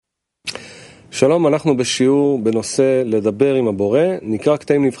שלום, אנחנו בשיעור בנושא לדבר עם הבורא, נקרא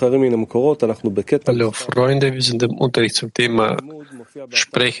קטעים נבחרים מן המקורות, אנחנו בקטע... Hallo Freunde, wir sind im Unterricht zum Thema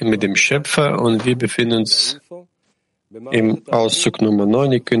Sprechen mit dem Schöpfer und wir befinden uns im Auszug Nummer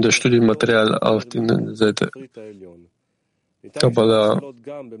 9. Ihr könnt das Studienmaterial auf der Seite Kabbalah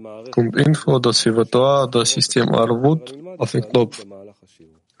und Info, das Sivator, das System Arvut, auf den Knopf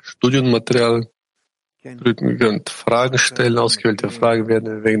Studienmaterial drücken. Ihr könnt Fragen stellen, ausgewählte Fragen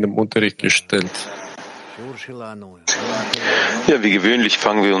werden wegen dem Unterricht gestellt. Ja, wie gewöhnlich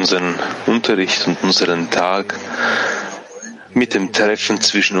fangen wir unseren Unterricht und unseren Tag mit dem Treffen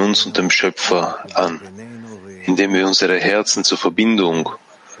zwischen uns und dem Schöpfer an, indem wir unsere Herzen zur Verbindung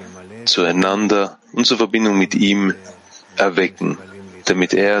zueinander und zur Verbindung mit ihm erwecken,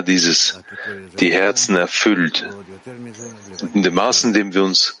 damit er die Herzen erfüllt. Und in dem Maße, in dem wir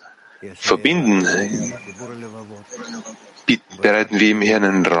uns verbinden, bereiten wir ihm hier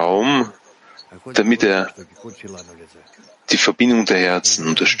einen Raum, damit er die Verbindung der Herzen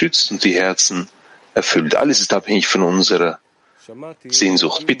unterstützt und die Herzen erfüllt. Alles ist abhängig von unserer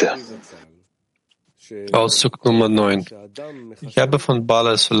Sehnsucht. Bitte. Auszug Nummer 9. Ich habe von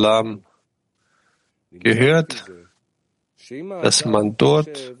Bala Salam gehört, dass man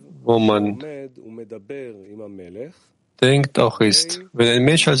dort, wo man denkt, auch ist. Wenn ein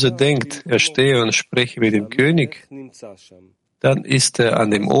Mensch also denkt, er stehe und spreche mit dem König, dann ist er an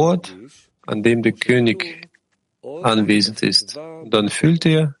dem Ort, an dem der König anwesend ist. Und dann fühlt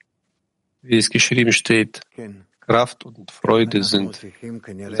er, wie es geschrieben steht, Kraft und Freude sind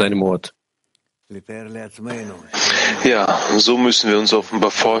an seinem Ort. Ja, so müssen wir uns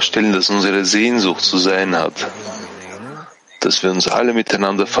offenbar vorstellen, dass unsere Sehnsucht zu sein hat, dass wir uns alle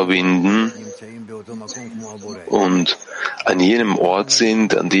miteinander verbinden und an jenem Ort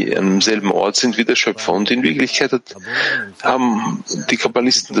sind, an demselben Ort sind wie der Schöpfer. Und in Wirklichkeit haben die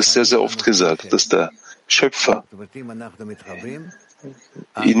Kabbalisten das sehr, sehr oft gesagt, dass der Schöpfer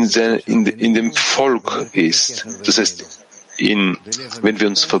in dem Volk ist. Das heißt, wenn wir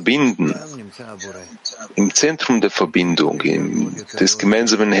uns verbinden, im Zentrum der Verbindung, des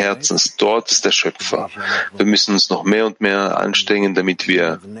gemeinsamen Herzens, dort ist der Schöpfer. Wir müssen uns noch mehr und mehr anstrengen, damit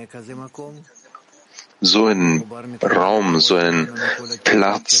wir so einen Raum, so einen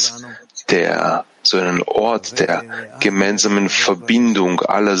Platz, so einen Ort der gemeinsamen Verbindung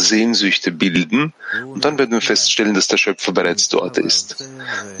aller Sehnsüchte bilden. Und dann werden wir feststellen, dass der Schöpfer bereits dort ist,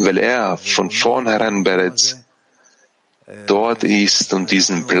 weil er von vornherein bereits dort ist und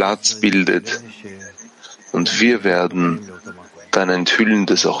diesen Platz bildet. Und wir werden dann enthüllen,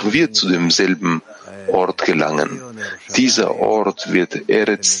 dass auch wir zu demselben Ort gelangen. Dieser Ort wird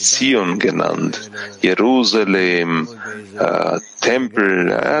Eretz Zion genannt, Jerusalem, Tempel,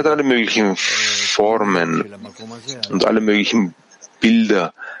 er hat alle möglichen Formen und alle möglichen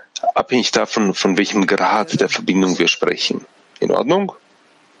Bilder, abhängig davon, von welchem Grad der Verbindung wir sprechen. In Ordnung?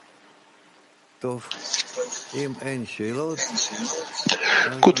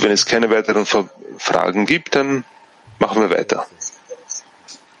 Gut, wenn es keine weiteren Fragen gibt, dann machen wir weiter.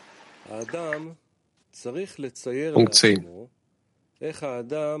 Punkt 10.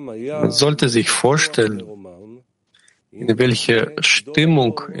 Man sollte sich vorstellen, in welcher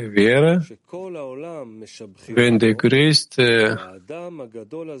Stimmung er wäre, wenn der größte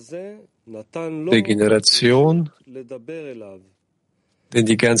der Generation, den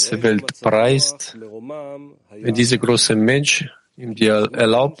die ganze Welt preist, wenn dieser große Mensch ihm die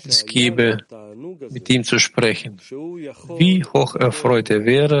Erlaubnis gebe, mit ihm zu sprechen. Wie hoch erfreut er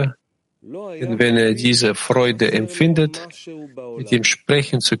wäre, denn wenn er diese Freude empfindet, mit ihm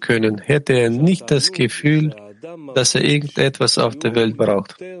sprechen zu können, hätte er nicht das Gefühl, dass er irgendetwas auf der Welt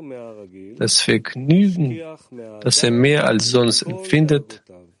braucht. Das Vergnügen, das er mehr als sonst empfindet,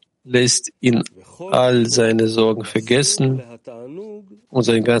 lässt ihn all seine Sorgen vergessen und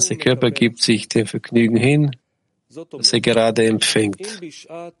sein ganzer Körper gibt sich dem Vergnügen hin, das er gerade empfängt.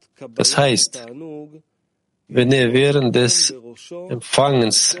 Das heißt, wenn er während des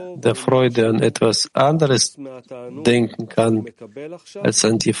Empfangens der Freude an etwas anderes denken kann, als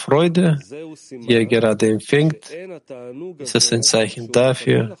an die Freude, die er gerade empfängt, ist das ein Zeichen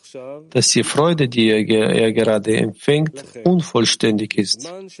dafür, dass die Freude, die er gerade empfängt, unvollständig ist.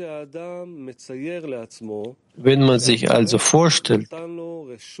 Wenn man sich also vorstellt,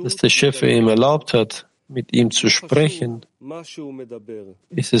 dass der Schöpfer ihm erlaubt hat, mit ihm zu sprechen,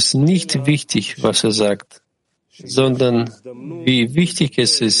 ist es nicht wichtig, was er sagt, sondern wie wichtig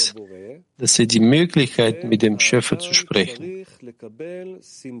es ist, dass er die Möglichkeit mit dem Schöpfer zu sprechen.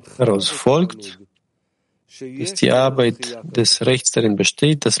 Daraus folgt, dass die Arbeit des Rechts darin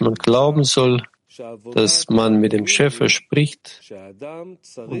besteht, dass man glauben soll, dass man mit dem Schöpfer spricht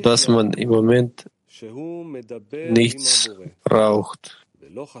und dass man im Moment nichts braucht.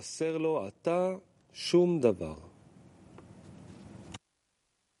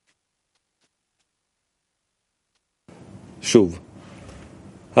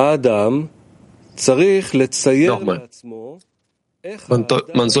 Nochmal.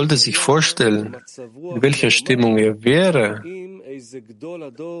 Man sollte sich vorstellen, in welcher Stimmung er wäre,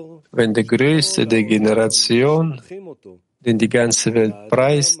 wenn der Größte der Generation, den die ganze Welt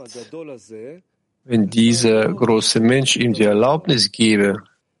preist, wenn dieser große Mensch ihm die Erlaubnis gebe,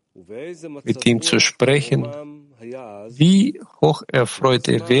 mit ihm zu sprechen, wie hoch erfreut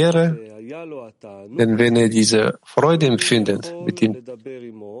er wäre, denn wenn er diese Freude empfindet,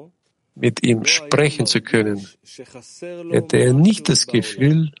 mit ihm sprechen zu können, hätte er nicht das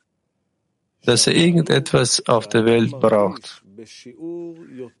Gefühl, dass er irgendetwas auf der Welt braucht.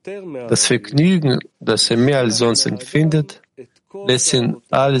 Das Vergnügen, das er mehr als sonst empfindet, lässt ihn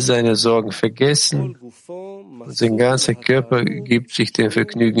alle seine Sorgen vergessen und sein ganzer Körper gibt sich dem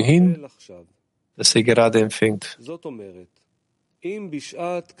Vergnügen hin, das er gerade empfängt.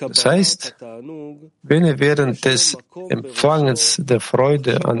 Das heißt, wenn er während des Empfangens der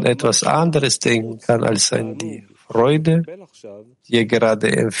Freude an etwas anderes denken kann als an die Freude, die er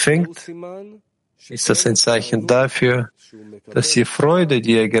gerade empfängt, ist das ein Zeichen dafür, dass die Freude,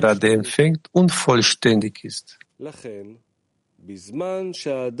 die er gerade empfängt, unvollständig ist. Wenn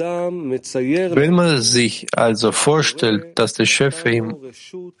man sich also vorstellt, dass der Schöpfer ihm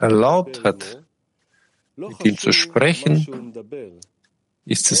erlaubt hat, mit ihm zu sprechen,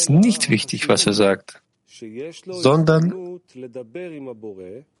 ist es nicht wichtig, was er sagt, sondern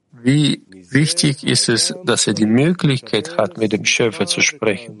wie wichtig ist es, dass er die Möglichkeit hat, mit dem Schöpfer zu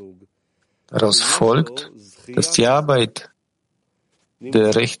sprechen. Daraus folgt, dass die Arbeit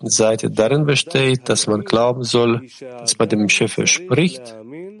der rechten Seite darin besteht, dass man glauben soll, dass man dem Schöpfer spricht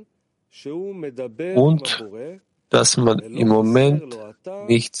und dass man im Moment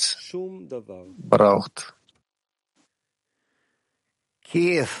nichts braucht.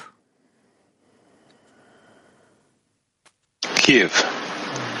 Kiew.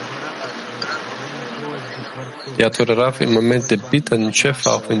 Ja, Torah, im Moment der Bitte an den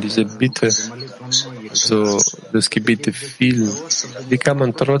Schöpfer, auch wenn diese Bitte, also das Gebete fielen, wie kann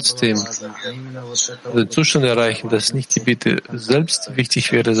man trotzdem den Zustand erreichen, dass nicht die Bitte selbst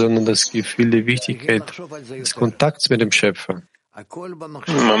wichtig wäre, sondern das Gefühl der Wichtigkeit des Kontakts mit dem Schöpfer?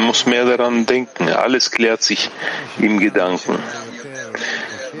 Man muss mehr daran denken. Alles klärt sich im Gedanken.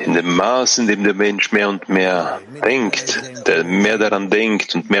 In dem Maß, in dem der Mensch mehr und mehr denkt, der mehr daran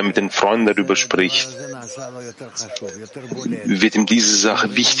denkt und mehr mit den Freunden darüber spricht, wird ihm diese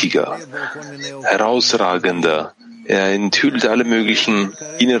Sache wichtiger, herausragender. Er enthüllt alle möglichen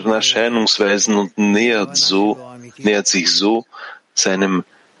inneren Erscheinungsweisen und nähert sich so seinem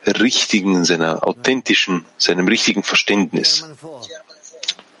richtigen, seinem richtigen Verständnis.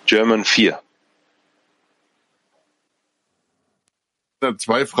 German 4.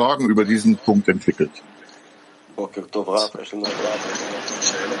 2 Fragen über diesen Punkt entwickelt.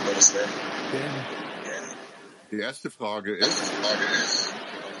 Die erste Frage ist,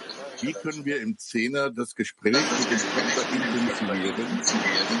 wie können wir im Zehner das Gespräch mit dem Schöpfer intensivieren?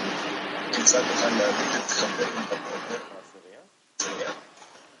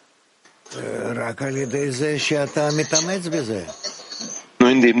 Nur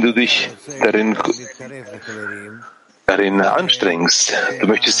indem du dich darin anstrengst. Du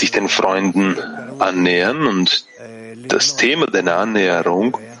möchtest dich den Freunden annähern und das Thema deiner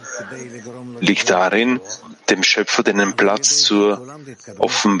Annäherung liegt darin, dem Schöpfer den Platz zur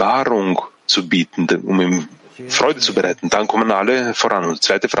Offenbarung zu bieten, um ihm Freude zu bereiten. Dann kommen alle voran. Und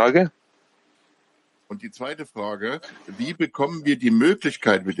zweite Frage? Und die zweite Frage, wie bekommen wir die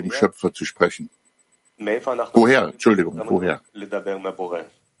Möglichkeit, mit dem Schöpfer zu sprechen? Woher?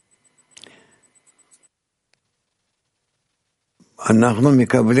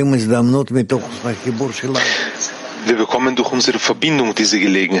 Wir bekommen durch unsere Verbindung diese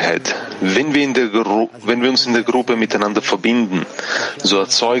Gelegenheit. Wenn wir uns in der Gruppe miteinander verbinden, so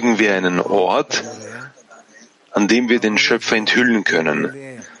erzeugen wir einen Ort, an dem wir den Schöpfer enthüllen können.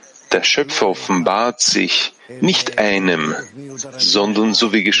 Der Schöpfer offenbart sich nicht einem, sondern,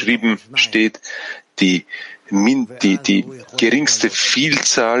 so wie geschrieben steht, die geringste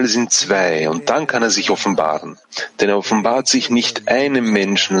Vielzahl sind 2 und dann kann er sich offenbaren. Denn er offenbart sich nicht einem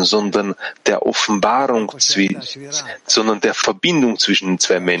Menschen, sondern der Verbindung zwischen den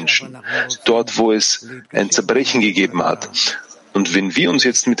 2 Menschen, dort wo es ein Zerbrechen gegeben hat. Und wenn wir uns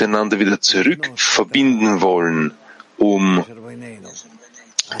jetzt miteinander wieder zurück verbinden wollen, um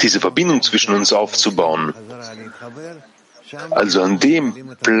diese Verbindung zwischen uns aufzubauen. Also an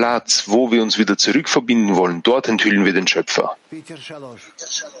dem Platz, wo wir uns wieder zurückverbinden wollen, dort enthüllen wir den Schöpfer.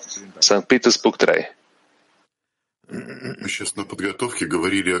 St. Petersburg 3.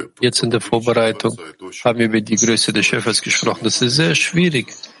 Jetzt in der Vorbereitung haben wir über die Größe des Schöpfers gesprochen. Das ist sehr schwierig.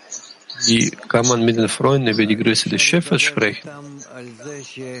 Wie kann man mit den Freunden über die Größe des Schöpfers sprechen?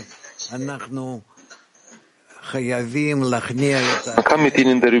 Man kann mit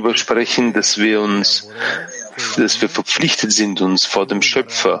ihnen darüber sprechen, dass wir verpflichtet sind, uns vor dem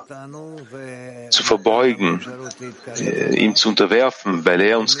Schöpfer zu verbeugen, ihm zu unterwerfen, weil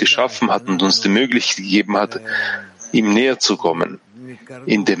er uns geschaffen hat und uns die Möglichkeit gegeben hat, ihm näher zu kommen.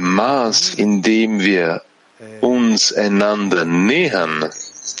 In dem Maß, in dem wir uns einander nähern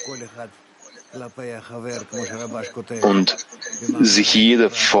und sich jeder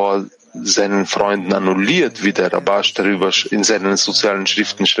vor seinen Freunden annulliert, wie der Rabash darüber in seinen sozialen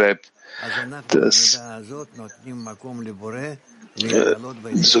Schriften schreibt,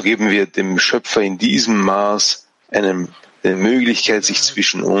 so geben wir dem Schöpfer in diesem Maß eine Möglichkeit, sich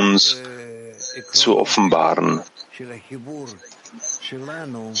zwischen uns zu offenbaren.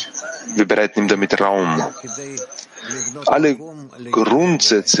 Wir bereiten ihm damit Raum. Alle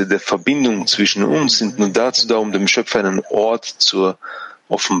Grundsätze der Verbindung zwischen uns sind nur dazu da, um dem Schöpfer einen Ort zur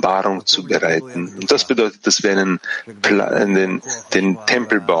Offenbarung zu bereiten. Und das bedeutet, dass wir den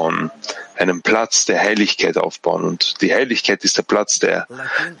Tempel bauen, einen Platz der Heiligkeit aufbauen. Und die Heiligkeit ist der Platz der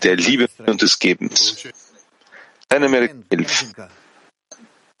Liebe und des Gebens. Deine Amerika 11.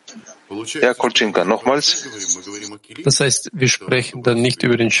 Ja, Kolchenka, nochmals. Das heißt, wir sprechen dann nicht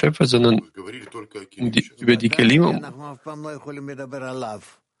über den Schöpfer, sondern über die Kelim.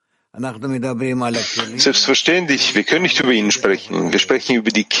 Selbstverständlich, wir können nicht über ihn sprechen. Wir sprechen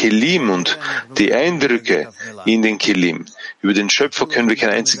über die Kelim und die Eindrücke in den Kelim. Über den Schöpfer können wir kein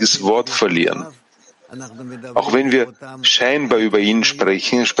einziges Wort verlieren. Auch wenn wir scheinbar über ihn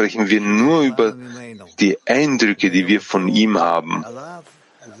sprechen, sprechen wir nur über die Eindrücke, die wir von ihm haben.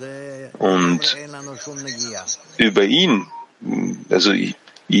 Und über ihn, also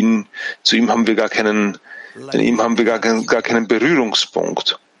zu ihm haben wir gar keinen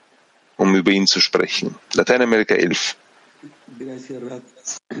Berührungspunkt, um über ihn zu sprechen. Lateinamerika 11.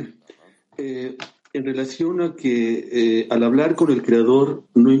 En relación a que al hablar con el Creador,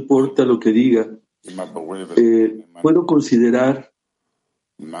 no importa lo que diga, puedo considerar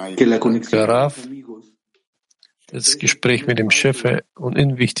que la conexión con los amigos. Das Gespräch mit dem Schöpfer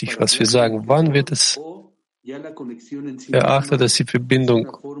unwichtig, was wir sagen. Wann wird es erachtet, dass die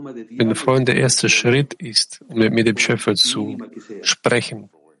Verbindung mit den Freunden der erste Schritt ist, um mit dem Schöpfer zu sprechen?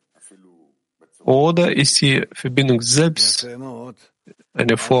 Oder ist die Verbindung selbst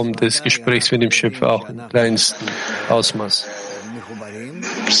eine Form des Gesprächs mit dem Schöpfer auch im kleinsten Ausmaß?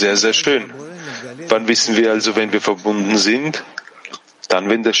 Sehr, sehr schön. Wann wissen wir also, wenn wir verbunden sind? Dann,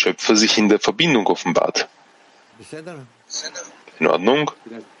 wenn der Schöpfer sich in der Verbindung offenbart. In Ordnung?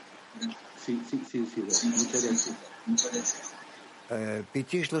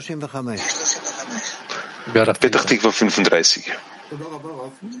 Petach Tikva 35.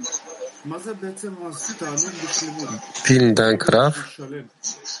 Vielen Dank, Rav.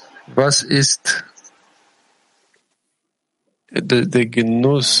 Was ist der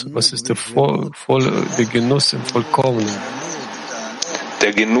Genuss? Was ist der Genuss im Vollkommenen?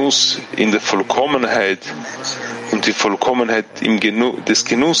 Der Genuss in der Vollkommenheit und die Vollkommenheit des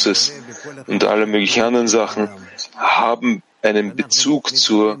Genusses und alle möglichen anderen Sachen haben einen Bezug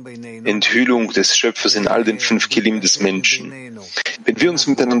zur Enthüllung des Schöpfers in all den 5 Kelim des Menschen. Wenn wir uns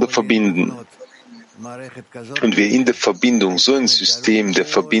miteinander verbinden und wir in der Verbindung so ein System der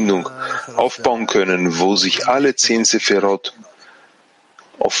Verbindung aufbauen können, wo sich alle 10 Sephirot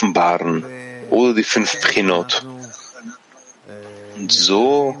offenbaren oder die 5 Prinot, und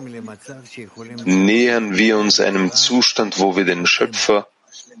so nähern wir uns einem Zustand, wo wir den Schöpfer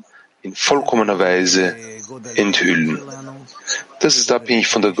in vollkommener Weise enthüllen. Das ist abhängig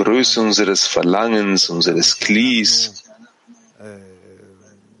von der Größe unseres Verlangens, unseres Klis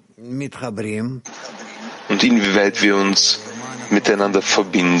und inwieweit wir uns miteinander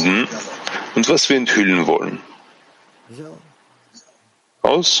verbinden und was wir enthüllen wollen.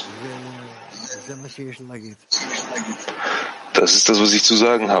 Aus? Das ist das, was ich zu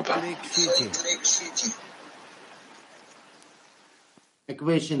sagen habe. A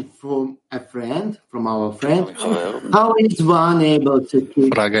question from a friend, from our friend. How is one able to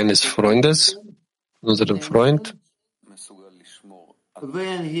keep Frage eines Freundes, unserem Freund.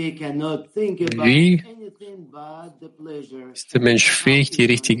 when he cannot think about Wie anything but the pleasure, ist der Mensch fähig, die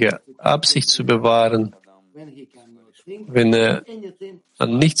richtige Absicht zu bewahren, when he cannot wenn er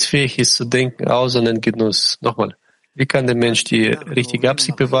an nichts fähig ist zu denken, außer an den Genuss? Nochmal, wie kann der Mensch die richtige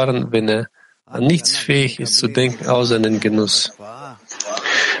Absicht bewahren, wenn er an nichts fähig ist zu denken, außer an den Genuss?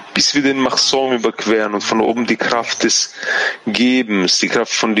 Bis wir den Machsom überqueren und von oben die Kraft des Gebens, die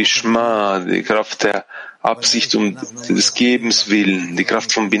Kraft von Lishma, die Kraft der Absicht des Gebens willen, die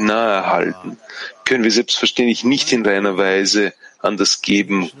Kraft von Binah erhalten, können wir selbstverständlich nicht in reiner Weise an das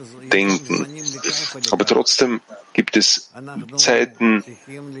Geben denken. Aber trotzdem gibt es Zeiten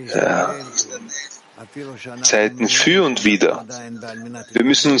für und wider. Wir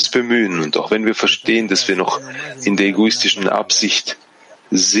müssen uns bemühen, und auch wenn wir verstehen, dass wir noch in der egoistischen Absicht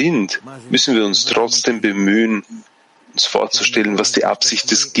sind, müssen wir uns trotzdem bemühen, uns vorzustellen, was die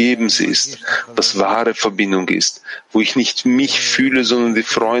Absicht des Gebens ist, was wahre Verbindung ist, wo ich nicht mich fühle, sondern die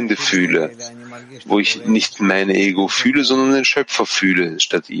Freunde fühle, wo ich nicht mein Ego fühle, sondern den Schöpfer fühle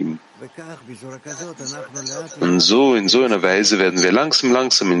statt ihm. Und so, in so einer Weise werden wir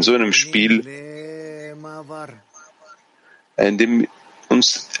langsam in so einem Spiel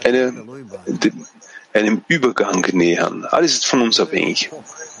uns einem Übergang nähern. Alles ist von uns abhängig.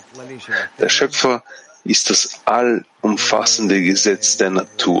 Der Schöpfer ist das allumfassende Gesetz der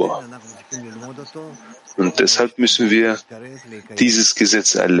Natur. Und deshalb müssen wir dieses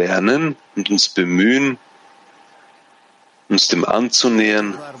Gesetz erlernen und uns bemühen, uns dem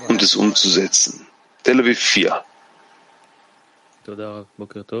anzunähern und es umzusetzen. Tel Aviv 4.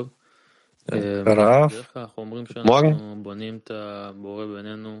 Rav, morgen.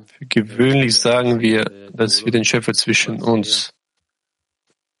 Für gewöhnlich sagen wir, dass wir den Schöpfer zwischen uns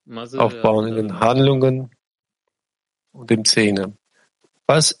aufbauen in den Handlungen und dem Zehner.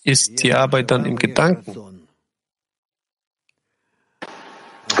 Was ist die Arbeit dann im Gedanken?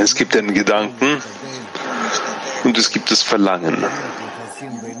 Es gibt einen Gedanken und es gibt das Verlangen.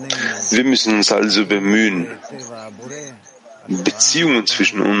 Wir müssen uns also bemühen, Beziehungen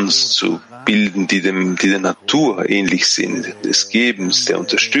zwischen uns zu bilden, die der Natur ähnlich sind, des Gebens, der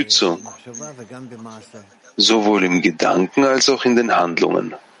Unterstützung, sowohl im Gedanken als auch in den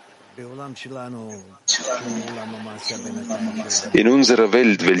Handlungen. In unserer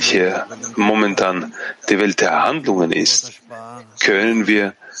Welt, welche momentan die Welt der Handlungen ist, können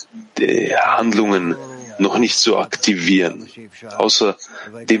wir die Handlungen noch nicht so aktivieren, außer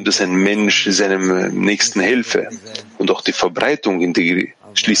dem, dass ein Mensch seinem Nächsten helfe. Und auch die Verbreitung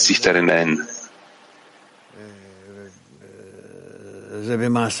schließt sich darin ein.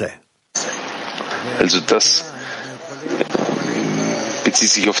 Also das bezieht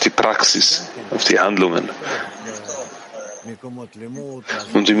sich auf die Praxis, auf die Handlungen.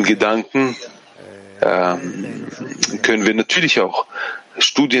 Und im Gedanken können wir natürlich auch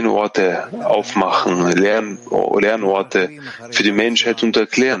Studienorte aufmachen, Lernorte für die Menschheit und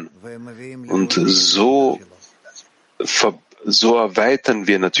erklären. Und so erweitern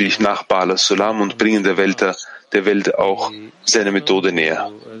wir natürlich nach Baal Sulam und bringen der Welt auch seine Methode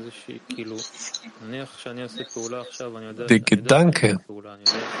näher. Der Gedanke,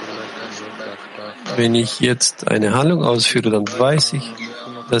 wenn ich jetzt eine Handlung ausführe, dann weiß ich,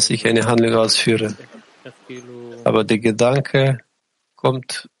 dass ich eine Handlung ausführe. Aber der Gedanke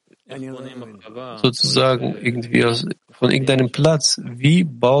kommt sozusagen irgendwie von irgendeinem Platz. Wie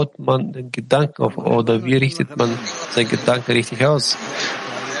baut man den Gedanken auf oder wie richtet man seinen Gedanken richtig aus?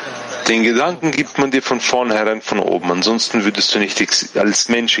 Den Gedanken gibt man dir von vornherein von oben, ansonsten würdest du nicht als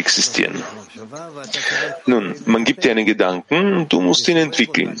Mensch existieren. Nun, man gibt dir einen Gedanken und du musst ihn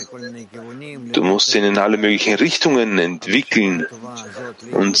entwickeln. Du musst ihn in alle möglichen Richtungen entwickeln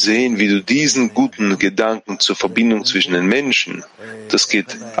und sehen, wie du diesen guten Gedanken zur Verbindung zwischen den Menschen, das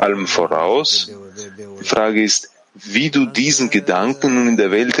geht allem voraus. Die Frage ist, wie du diesen Gedanken nun in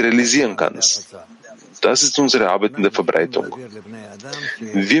der Welt realisieren kannst. Das ist unsere Arbeit in der Verbreitung.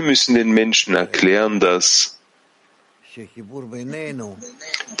 Wir müssen den Menschen erklären, dass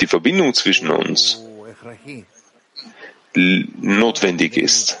die Verbindung zwischen uns notwendig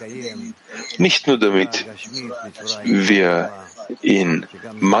ist. Nicht nur damit wir in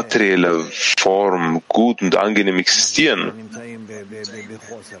materieller Form gut und angenehm existieren,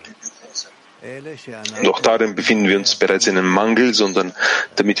 doch darin befinden wir uns bereits in einem Mangel, sondern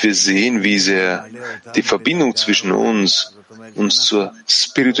damit wir sehen, wie sehr die Verbindung zwischen uns zur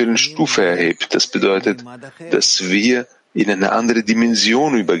spirituellen Stufe erhebt. Das bedeutet, dass wir in eine andere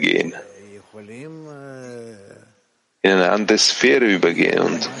Dimension übergehen, in eine andere Sphäre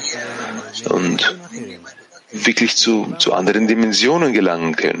übergehen und wirklich zu anderen Dimensionen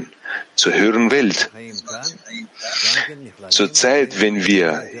gelangen können, zur höheren Welt. Zur Zeit, wenn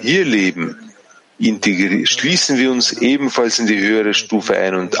wir hier leben, schließen wir uns ebenfalls in die höhere Stufe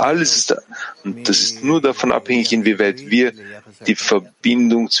ein. Und und das ist nur davon abhängig, inwieweit wir die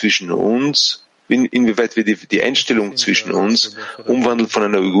Verbindung zwischen uns, inwieweit wir die Einstellung zwischen uns umwandeln von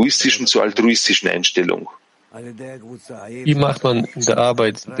einer egoistischen zur altruistischen Einstellung. Wie macht man in der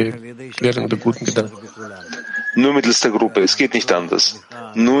Arbeit die Klärung der guten Gedanken? Nur mittels der Gruppe. Es geht nicht anders.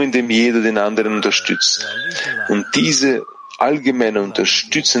 Nur indem jeder den anderen unterstützt. Und diese allgemeine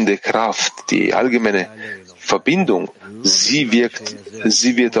unterstützende Kraft, die allgemeine Verbindung, sie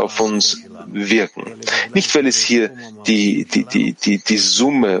wird auf uns wirken. Nicht, weil es hier die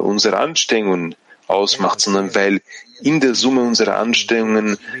Summe unserer Anstrengungen ausmacht, sondern weil in der Summe unserer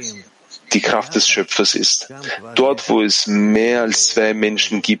Anstrengungen die Kraft des Schöpfers ist. Dort, wo es mehr als zwei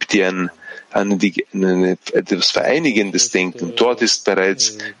Menschen gibt, die etwas Vereinigendes denken, dort ist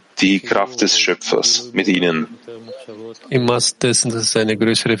bereits die Kraft des Schöpfers mit ihnen. Im Maß dessen, dass es eine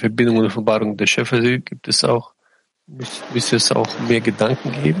größere Verbindung und Offenbarung der Schöpfer gibt, müsste es auch mehr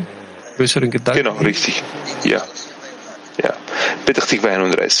Gedanken geben? Größeren Gedanken? Genau, richtig. Ja. Petach Tikva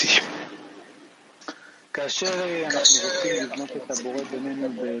 31.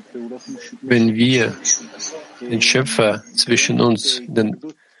 Wenn wir den Schöpfer zwischen uns in den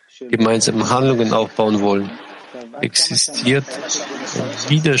gemeinsamen Handlungen aufbauen wollen, existiert ein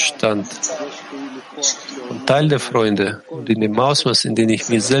Widerstand von Teil der Freunde und in dem Ausmaß, in dem ich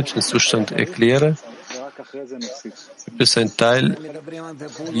mir selbst den Zustand erkläre, gibt es einen Teil,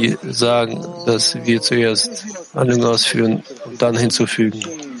 die sagen, dass wir zuerst Handlungen ausführen und dann hinzufügen.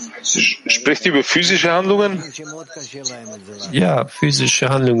 Spricht über physische Handlungen? Ja, physische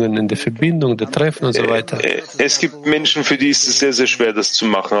Handlungen in der Verbindung, der Treffen und so weiter. Es gibt Menschen, für die ist es sehr, sehr schwer, das zu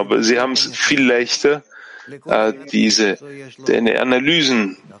machen, aber sie haben es viel leichter,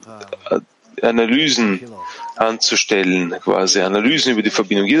 Analysen anzustellen, quasi Analysen über die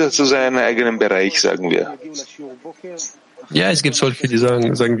Verbindung. Jeder hat so seinen eigenen Bereich, sagen wir. Ja, es gibt solche, die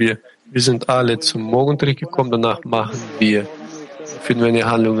sagen wir sind alle zum Morgenunterricht gekommen, danach führen wir eine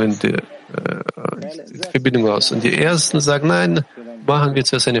Handlung in der Verbindung aus. Und die Ersten sagen, nein, machen wir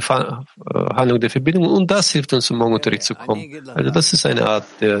zuerst eine Handlung der Verbindung und das hilft uns zum Morgenunterricht zu kommen. Also das ist eine Art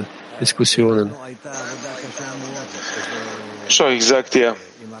der Diskussionen. Schau, ich sag dir,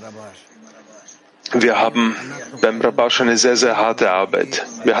 wir haben beim Rabash eine sehr, sehr harte Arbeit.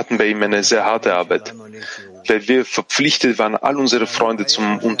 Wir hatten bei ihm eine sehr harte Arbeit, weil wir verpflichtet waren, all unsere Freunde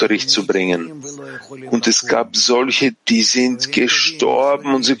zum Unterricht zu bringen. Und es gab solche, die sind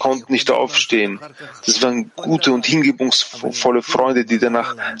gestorben und sie konnten nicht aufstehen. Das waren gute und hingebungsvolle Freunde, die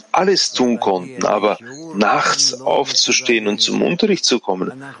danach alles tun konnten. Aber nachts aufzustehen und zum Unterricht zu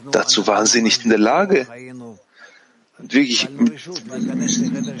kommen, dazu waren sie nicht in der Lage. Und wirklich,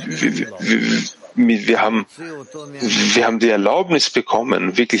 wir haben die Erlaubnis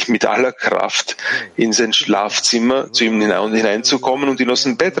bekommen, wirklich mit aller Kraft in sein Schlafzimmer zu ihm hineinzukommen und ihn aus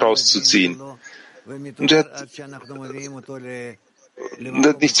dem Bett rauszuziehen. Und er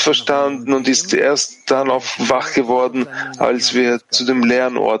hat nichts verstanden und ist erst dann wach geworden, als wir zu dem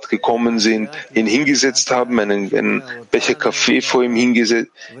Lernort gekommen sind, ihn hingesetzt haben, einen Becher Kaffee vor ihm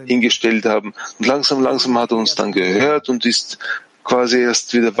hingestellt haben. Und langsam hat er uns dann gehört und ist quasi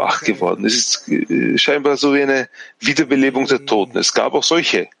erst wieder wach geworden. Es ist scheinbar so wie eine Wiederbelebung der Toten. Es gab auch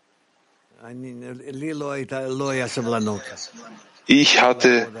solche. Ich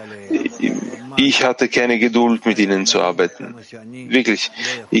hatte keine Geduld, mit ihnen zu arbeiten. Wirklich,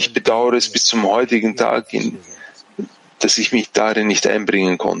 ich bedauere es bis zum heutigen Tag, dass ich mich darin nicht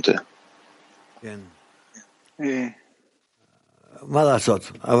einbringen konnte. Was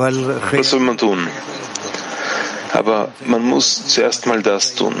soll man tun? Aber man muss zuerst mal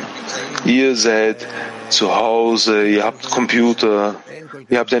das tun. Ihr seid zu Hause, ihr habt Computer,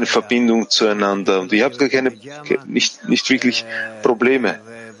 ihr habt eine Verbindung zueinander und ihr habt nicht wirklich Probleme.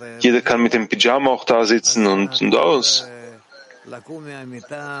 Jeder kann mit dem Pyjama auch da sitzen und aus.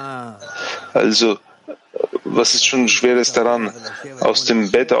 Also, was ist schon Schweres daran, aus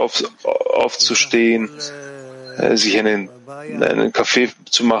dem Bett aufzustehen, sich einen Kaffee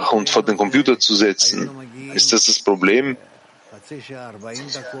zu machen und vor den Computer zu setzen? Ist das Problem?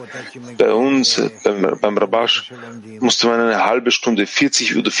 Bei uns, beim Rabash, musste man eine halbe Stunde,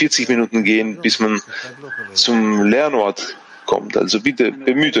 40 Minuten gehen, bis man zum Lernort kommt. Also bitte,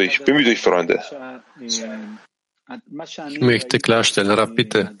 bemüht euch, Freunde. Ich möchte klarstellen, Rab,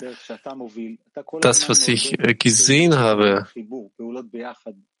 bitte, das, was ich gesehen habe,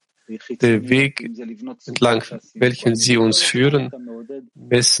 der Weg entlang, welchen Sie uns führen,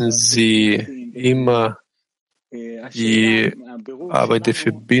 messen Sie immer die Arbeit der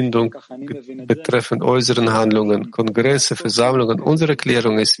Verbindung betreffend äußeren Handlungen, Kongresse, Versammlungen. Unsere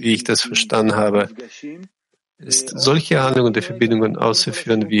Erklärung ist, wie ich das verstanden habe, ist solche Handlungen der Verbindungen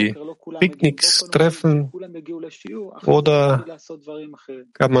auszuführen wie Picknicks, Treffen, oder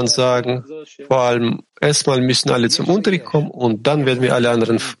kann man sagen, vor allem erstmal müssen alle zum Unterricht kommen und dann werden wir alle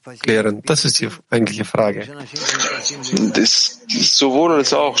anderen klären. Das ist die eigentliche Frage. Das sowohl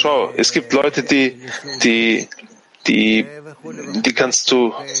als auch. Schau, es gibt Leute, die kannst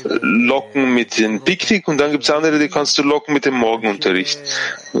du locken mit dem Picknick und dann gibt es andere, die kannst du locken mit dem Morgenunterricht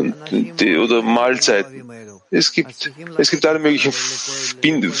oder Mahlzeiten. Es gibt alle möglichen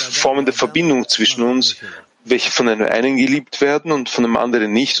Formen der Verbindung zwischen uns, welche von einem einen geliebt werden und von einem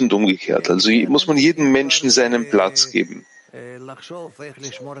anderen nicht und umgekehrt. Also muss man jedem Menschen seinen Platz geben.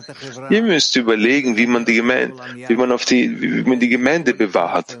 Ihr müsst überlegen, wie man die Gemeinde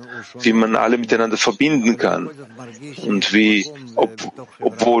bewahrt, wie man alle miteinander verbinden kann und wie,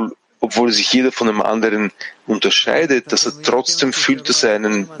 obwohl sich jeder von dem anderen unterscheidet, dass er trotzdem fühlt, dass er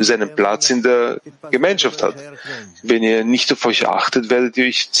seinen Platz in der Gemeinschaft hat. Wenn ihr nicht auf euch achtet, werdet ihr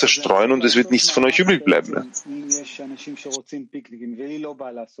euch zerstreuen und es wird nichts von euch übrig bleiben.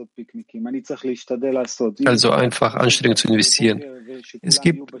 Also einfach Anstrengung zu investieren. Es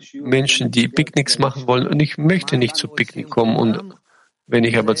gibt Menschen, die Picknicks machen wollen und ich möchte nicht zu Picknick kommen und wenn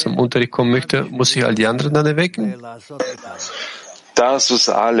ich aber zum Unterricht kommen möchte, muss ich all die anderen dann erwecken? Das, was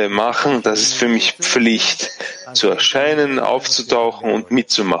alle machen, das ist für mich Pflicht, zu erscheinen, aufzutauchen und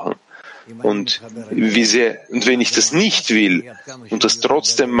mitzumachen. Und wenn ich das nicht will und das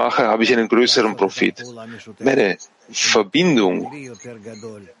trotzdem mache, habe ich einen größeren Profit. Meine Verbindung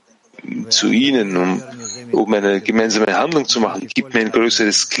zu ihnen, um eine gemeinsame Handlung zu machen, gibt mir ein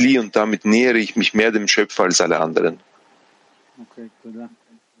größeres Kli und damit nähere ich mich mehr dem Schöpfer als alle anderen.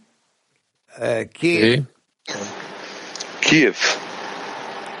 Okay. Kiew.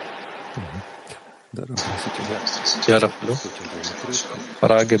 Ja, hallo.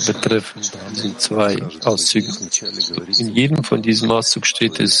 Frage betreffend diesen zwei Auszügen. In jedem von diesem Auszug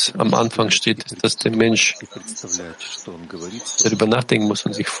am Anfang steht es, dass der Mensch darüber nachdenken muss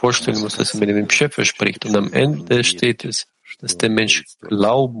und sich vorstellen muss, dass er mit dem Schöpfer spricht. Und am Ende steht es, dass der Mensch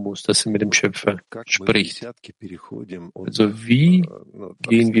glauben muss, dass er mit dem Schöpfer spricht. Also wie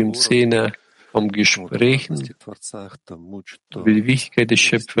gehen wir im Zehner vom Gesprächen über die Wichtigkeit des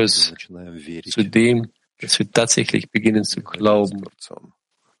Schöpfers zu dem, dass wir tatsächlich beginnen zu glauben,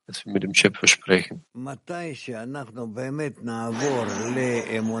 dass wir mit dem Schöpfer sprechen.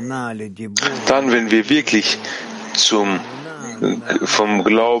 Dann, wenn wir wirklich vom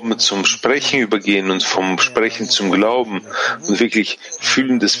Glauben zum Sprechen übergehen und vom Sprechen zum Glauben und wirklich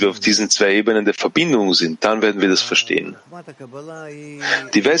fühlen, dass wir auf diesen zwei Ebenen der Verbindung sind, dann werden wir das verstehen.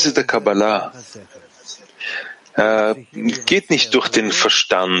 Die Weise der Kabbalah geht nicht durch den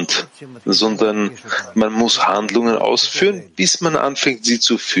Verstand, sondern man muss Handlungen ausführen, bis man anfängt, sie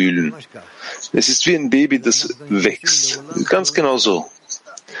zu fühlen. Es ist wie ein Baby, das wächst. Ganz genau so.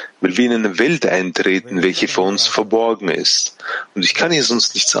 Weil wir in eine Welt eintreten, welche für uns verborgen ist. Und ich kann hier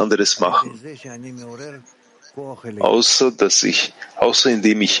sonst nichts anderes machen, außer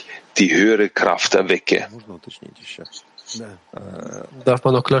indem ich die höhere Kraft erwecke. Darf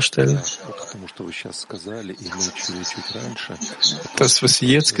man noch klarstellen? Das, was Sie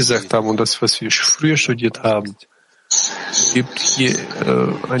jetzt gesagt haben und das, was wir früher studiert haben, gibt hier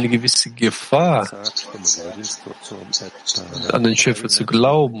eine gewisse Gefahr, an den Schöpfer zu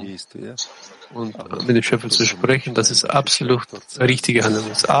glauben und mit dem Schöpfer zu sprechen. Das ist absolut richtige Handlung.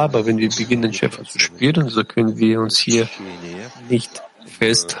 Aber wenn wir beginnen, den Schöpfer zu spüren, so können wir uns hier nicht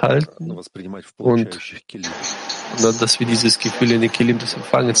festhalten und dass wir dieses Gefühl in den Kelim des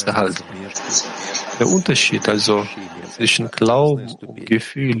Empfangens erhalten. Der Unterschied also zwischen Glauben und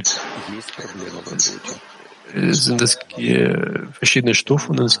Gefühl sind es verschiedene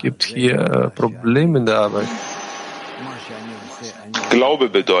Stufen und es gibt hier Probleme in der Arbeit. Glaube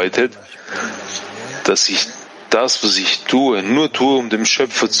bedeutet, dass ich das, was ich tue, nur tue, um dem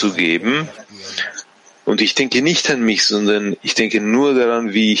Schöpfer zu geben. Und ich denke nicht an mich, sondern ich denke nur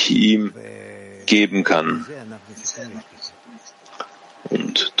daran, wie ich ihm geben kann.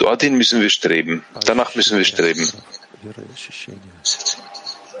 Und dorthin müssen wir streben. Danach müssen wir streben.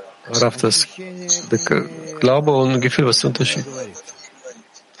 Rav, das Glaube und Gefühl, was ist der Unterschied?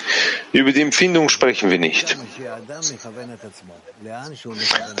 Über die Empfindung sprechen wir nicht.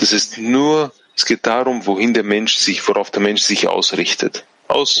 Das ist nur, es geht darum, worauf der Mensch sich ausrichtet.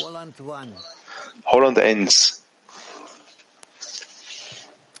 Aus Holland 1.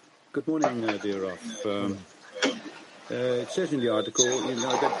 Good morning, dear Rav.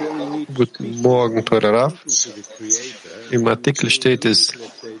 Guten Morgen, teurer Rav. Im Artikel steht es,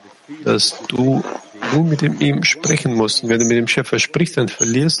 dass du nur mit ihm sprechen musst. Wenn du mit dem Schöpfer sprichst, dann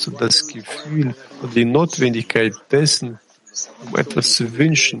verlierst du das Gefühl und die Notwendigkeit dessen, um etwas zu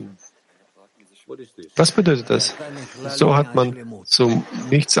wünschen. Was bedeutet das? So hat man zum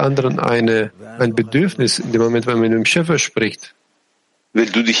nichts anderem ein Bedürfnis in dem Moment, wenn man mit dem Schöpfer spricht. Weil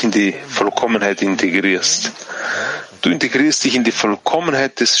du dich in die Vollkommenheit integrierst. Du integrierst dich in die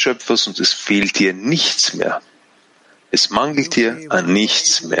Vollkommenheit des Schöpfers und es fehlt dir nichts mehr. Es mangelt dir an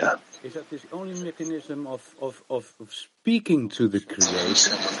nichts mehr.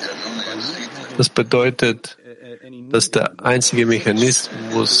 Das bedeutet, dass der einzige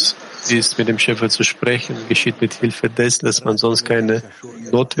Mechanismus ist, mit dem Schöpfer zu sprechen, geschieht mit Hilfe dessen, dass man sonst keine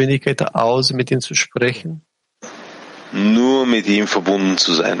Notwendigkeit hat, außer mit ihm zu sprechen. Nur mit ihm verbunden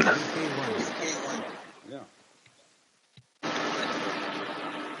zu sein.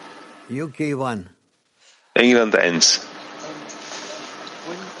 England 1.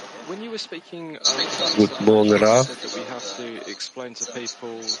 Guten Morgen, Rav.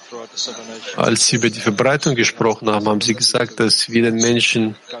 Als Sie über die Verbreitung gesprochen haben, haben Sie gesagt, dass wir den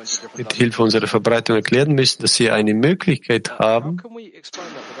Menschen mit Hilfe unserer Verbreitung erklären müssen, dass sie eine Möglichkeit haben,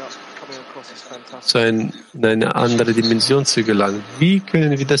 in eine andere Dimension zu gelangen. Wie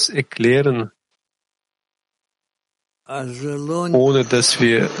können wir das erklären, ohne dass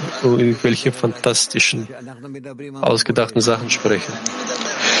wir irgendwelche fantastischen, ausgedachten Sachen sprechen?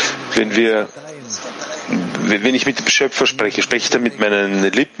 Wenn ich mit dem Schöpfer spreche, spreche ich dann mit meinen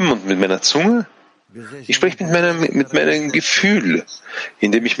Lippen und mit meiner Zunge? Ich spreche mit meinem Gefühl,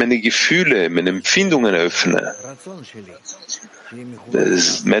 indem ich meine Gefühle, meine Empfindungen öffne. Das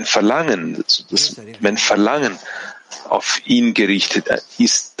ist mein Verlangen auf ihn gerichtet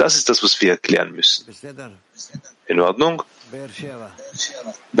ist. Das ist das, was wir erklären müssen. In Ordnung?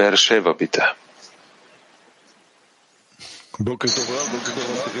 Beersheva, bitte.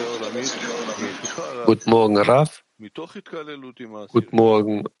 Guten Morgen, Rav. Guten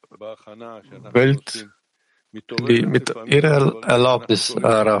Morgen, Welt. Mit Ihrer Erlaubnis,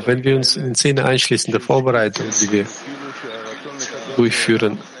 Rav, wenn wir uns in Szene einschließen, der Vorbereitung, die wir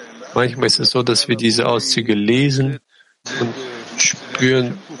durchführen, manchmal ist es so, dass wir diese Auszüge lesen und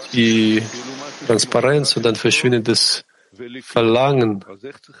spüren die Transparenz und dann verschwindet das Verlangen.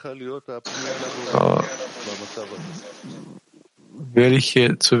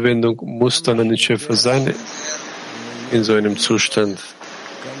 Welche Zuwendung muss dann an den Schöpfer sein in so einem Zustand?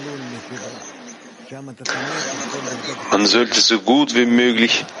 Man sollte so gut wie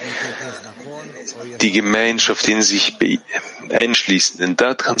möglich die Gemeinschaft in sich einschließen, denn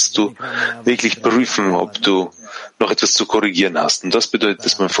da kannst du wirklich prüfen, ob du noch etwas zu korrigieren hast. Und das bedeutet,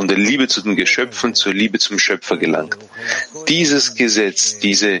 dass man von der Liebe zu den Geschöpfen zur Liebe zum Schöpfer gelangt. Dieses Gesetz,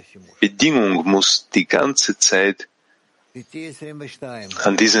 diese Bedingung muss die ganze Zeit,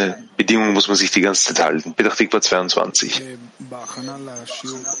 an diese Bedingung muss man sich die ganze Zeit halten. Petach Tikva 22.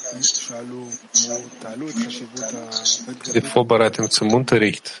 Die Vorbereitung zum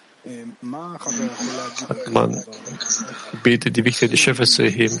Unterricht hat man gebeten, die Wichtigkeit des Schöpfers zu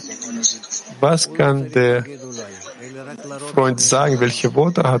erheben. Was kann der Freund sagen? Welche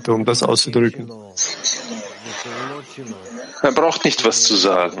Worte hat er, um das auszudrücken? Er braucht nicht was zu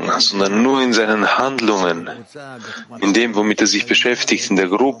sagen, sondern nur in seinen Handlungen, in dem, womit er sich beschäftigt, in der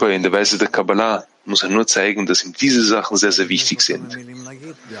Gruppe, in der Weise der Kabbalah, muss er nur zeigen, dass ihm diese Sachen sehr, sehr wichtig sind.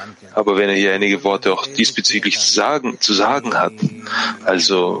 Aber wenn er hier einige Worte auch diesbezüglich zu sagen hat,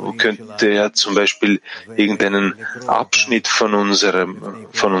 also könnte er zum Beispiel irgendeinen Abschnitt von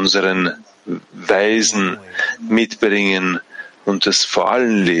unseren Weisen mitbringen und das vor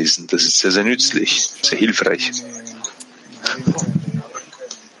allen lesen. Das ist sehr, sehr nützlich, sehr hilfreich.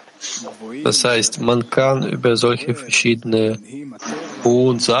 Das heißt, man kann über solche verschiedene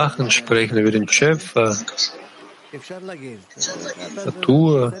hohen Sachen sprechen, über den Schöpfer,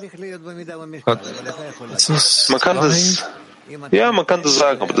 Natur. Man kann das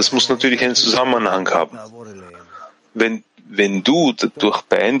sagen, aber das muss natürlich einen Zusammenhang haben. Wenn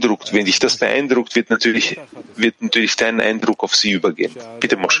dich das beeindruckt, wird natürlich dein Eindruck auf sie übergehen.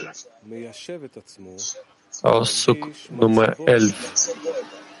 Bitte, Moshe. Auszug Nummer 11.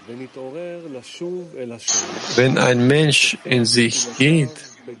 Wenn ein Mensch in sich geht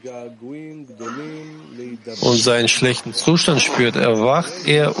und seinen schlechten Zustand spürt, erwacht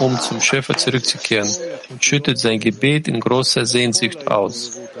er, um zum Schöpfer zurückzukehren und schüttet sein Gebet in großer Sehnsucht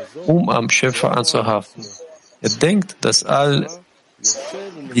aus, um am Schöpfer anzuhaften. Er denkt, dass all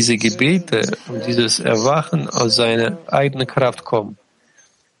diese Gebete und dieses Erwachen aus seiner eigenen Kraft kommen.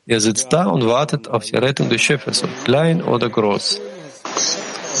 Er sitzt da und wartet auf die Rettung des Schöpfers, ob klein oder groß.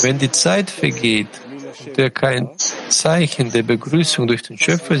 Wenn die Zeit vergeht und er kein Zeichen der Begrüßung durch den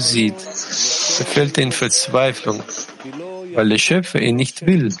Schöpfer sieht, verfällt er in Verzweiflung, weil der Schöpfer ihn nicht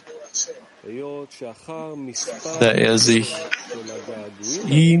will, da er sich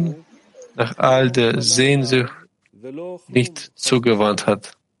ihm nach all der Sehnsucht nicht zugewandt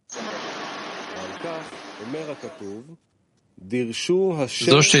hat.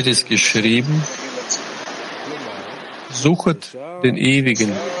 So steht es geschrieben: Suchet den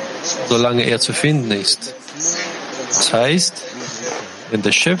Ewigen, solange er zu finden ist. Das heißt, wenn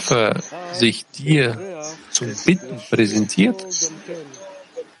der Schöpfer sich dir zum Bitten präsentiert,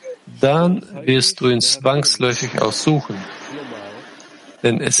 dann wirst du ihn zwangsläufig auch suchen.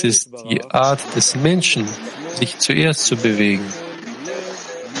 Denn es ist die Art des Menschen, sich zuerst zu bewegen.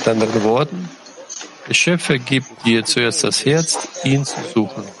 Mit anderen Worten, der Schöpfer gibt dir zuerst das Herz, ihn zu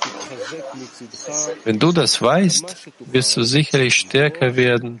suchen. Wenn du das weißt, wirst du sicherlich stärker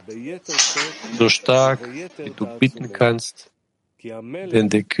werden, so stark, wie du bitten kannst, denn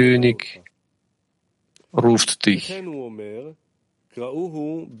der König ruft dich.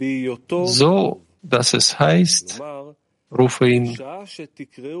 So, dass es heißt, rufe ihn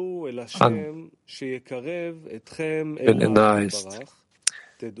an, wenn er nahe ist.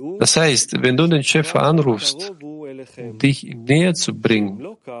 Das heißt, wenn du den Schöpfer anrufst, um dich ihm näher zu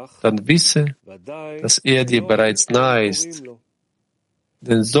bringen, dann wisse, dass er dir bereits nahe ist.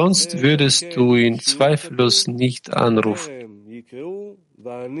 Denn sonst würdest du ihn zweifellos nicht anrufen.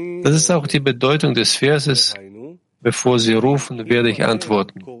 Das ist auch die Bedeutung des Verses: Bevor sie rufen, werde ich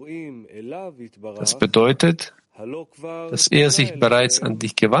antworten. Das bedeutet, dass er sich bereits an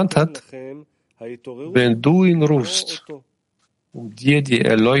dich gewandt hat, wenn du ihn rufst, um dir die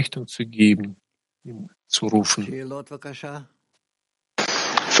Erleuchtung zu geben, ihn zu rufen.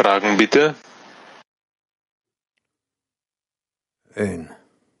 Fragen bitte.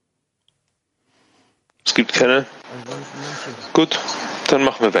 Es gibt keine? Gut, dann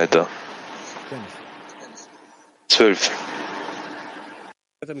machen wir weiter. 12.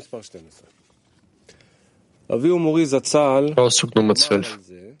 Auszug Nummer 12.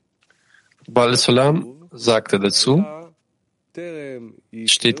 Baal Salam sagte dazu,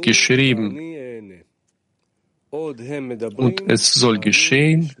 steht geschrieben, und es soll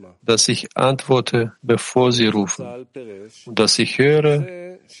geschehen, dass ich antworte, bevor sie rufen, und dass ich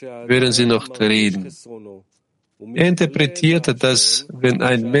höre, während sie noch reden. Er interpretierte, dass, wenn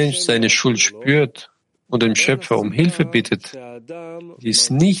ein Mensch seine Schuld spürt und den Schöpfer um Hilfe bittet, dies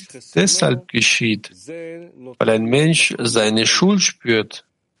nicht deshalb geschieht, weil ein Mensch seine Schuld spürt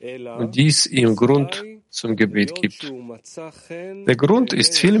und dies ihm Grund zum Gebet gibt. Der Grund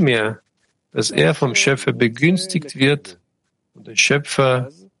ist vielmehr, dass er vom Schöpfer begünstigt wird und der Schöpfer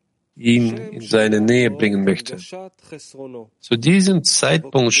ihn in seine Nähe bringen möchte. Zu diesem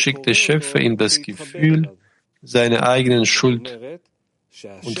Zeitpunkt schickt der Schöpfer ihm das Gefühl seiner eigenen Schuld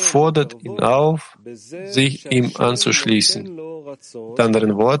und fordert ihn auf, sich ihm anzuschließen. Mit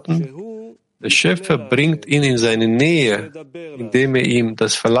anderen Worten, der Schöpfer bringt ihn in seine Nähe, indem er ihm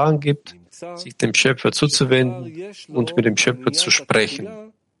das Verlangen gibt, sich dem Schöpfer zuzuwenden und mit dem Schöpfer zu sprechen.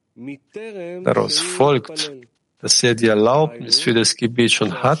 Daraus folgt, dass er die Erlaubnis für das Gebet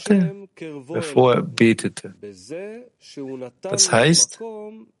schon hatte, bevor er betete. Das heißt,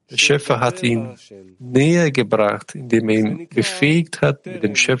 der Schöpfer hat ihn näher gebracht, indem er ihn befähigt hat, mit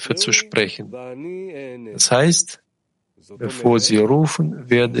dem Schöpfer zu sprechen. Das heißt, bevor sie rufen,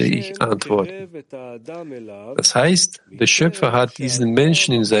 werde ich antworten. Das heißt, der Schöpfer hat diesen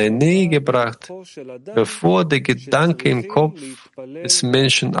Menschen in seine Nähe gebracht, bevor der Gedanke im Kopf des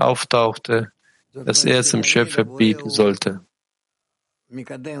Menschen auftauchte, dass er zum Schöpfer beten sollte.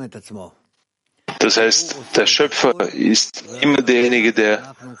 Das heißt, der Schöpfer ist immer derjenige,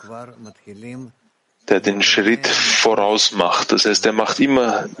 der den Schritt voraus macht. Das heißt, er macht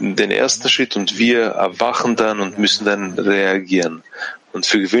immer den ersten Schritt und wir erwachen dann und müssen dann reagieren. Und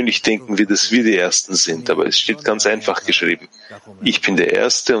für gewöhnlich denken wir, dass wir die Ersten sind, aber es steht ganz einfach geschrieben. Ich bin der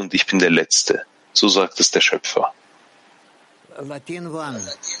Erste und ich bin der Letzte. So sagt es der Schöpfer.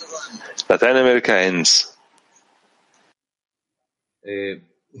 Lateinamerika 1.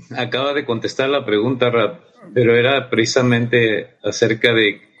 Acaba de contestar la pregunta, Rab, pero era precisamente acerca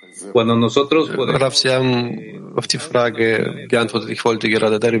de cuando nosotros podemos. Rav, Sie haben auf die Frage geantwortet. Ich wollte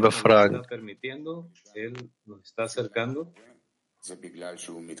gerade darüber fragen.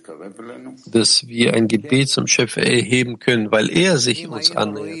 Dass wir ein Gebet zum Schöpfer erheben können, weil er sich uns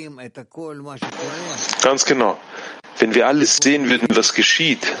annähert. Ganz genau. Wenn wir alles sehen würden, was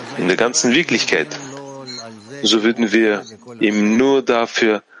geschieht in der ganzen Wirklichkeit, so würden wir ihm nur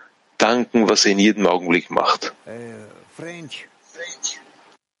dafür danken, was er in jedem Augenblick macht.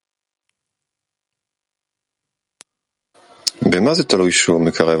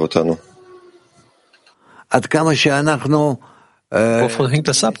 Wovon hängt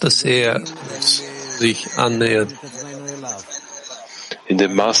das ab, dass er sich annähert? In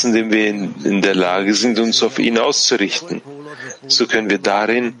dem Maß, in dem wir in der Lage sind, uns auf ihn auszurichten, so können wir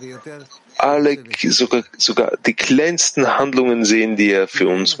darin sogar die kleinsten Handlungen sehen, die er für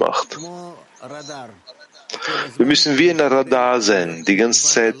uns macht. Wir müssen wie ein Radar sein, die ganze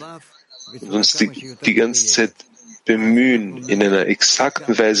Zeit, uns die ganze Zeit bemühen, in einer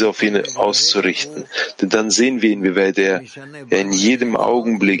exakten Weise auf ihn auszurichten. Denn dann sehen wir, inwieweit er in jedem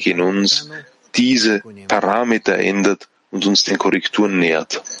Augenblick in uns diese Parameter ändert und uns den Korrekturen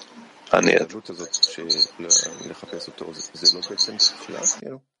annähert.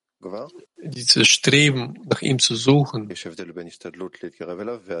 Dieses Streben, nach ihm zu suchen,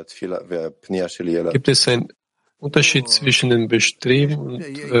 gibt es einen Unterschied zwischen dem Bestreben und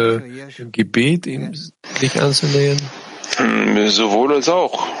dem Gebet, ihm sich anzunähern? Sowohl als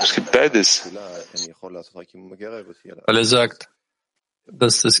auch. Es gibt beides. Weil er sagt,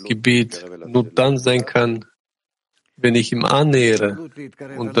 dass das Gebet nur dann sein kann, wenn ich ihm annähere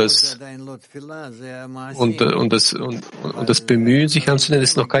und das Bemühen, sich anzunähern,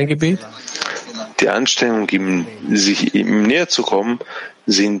 ist noch kein Gebet? Die Anstrengung, ihm näher zu kommen,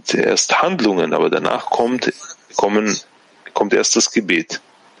 sind erst Handlungen, aber danach kommt erst das Gebet.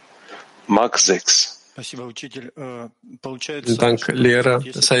 Mark 6. Dank, Lehrer.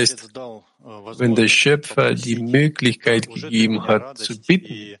 Das heißt, wenn der Schöpfer die Möglichkeit gegeben hat zu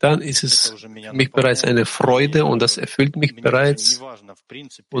bitten, dann ist es für mich bereits eine Freude und das erfüllt mich bereits.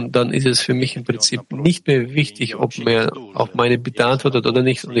 Und dann ist es für mich im Prinzip nicht mehr wichtig, ob mir auf meine Bitte antwortet oder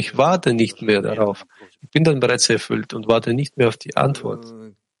nicht. Und ich warte nicht mehr darauf. Ich bin dann bereits erfüllt und warte nicht mehr auf die Antwort.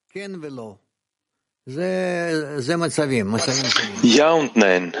 Ja und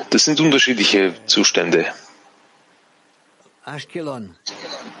nein, das sind unterschiedliche Zustände. Ashkelon,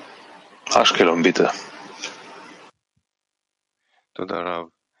 bitte.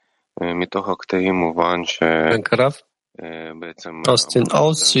 Danke, Rav. Aus den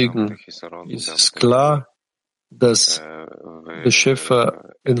Auszügen ist es klar, dass der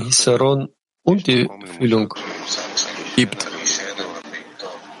Schöpfer ein Hisaron und die Füllung gibt.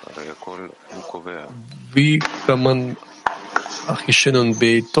 Wie kann man Achishen und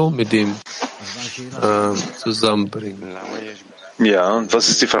Beito mit dem zusammenbringen? Ja, und was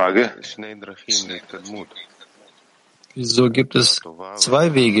ist die Frage? Wieso gibt es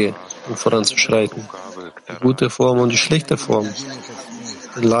zwei Wege, um voranzuschreiten? Die gute Form und die schlechte Form.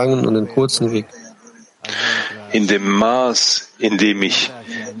 Den langen und den kurzen Weg. In dem Maß, in dem ich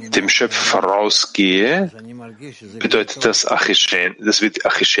dem Schöpfer vorausgehe, bedeutet das Achishen, das wird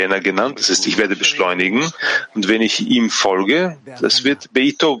Achishena genannt, das heißt, ich werde beschleunigen. Und wenn ich ihm folge, das wird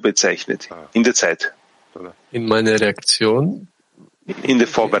Beito bezeichnet, in der Zeit. In meiner Reaktion? In der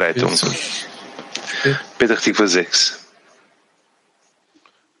Vorbereitung. Petach Tikva 6.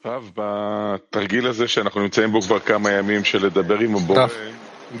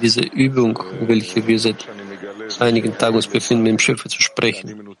 Diese Übung, in welcher wir seit einigen Tagen uns befinden, mit dem Schöpfer zu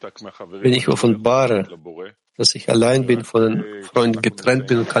sprechen. Wenn ich offenbare, dass ich allein bin, von den Freunden getrennt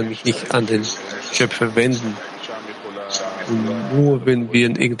bin und kann mich nicht an den Schöpfer wenden. Und nur wenn wir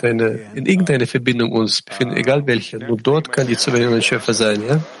in irgendeiner Verbindung uns befinden, egal welche, nur dort kann die Zuwendung an den Schöpfer sein.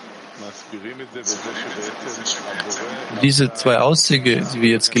 Ja? Diese zwei Auszüge, die wir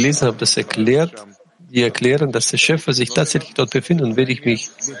jetzt gelesen haben, die erklären, dass der Schöpfer sich tatsächlich dort befindet. Und wenn ich mich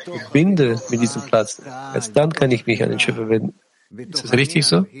verbinde mit diesem Platz, erst dann kann ich mich an den Schöpfer wenden. Ist das richtig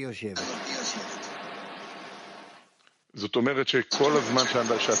so?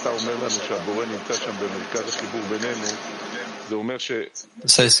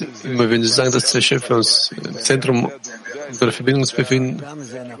 Das heißt, immer wenn Sie sagen, dass der Schöpfer uns im Zentrum unserer Verbindung befindet,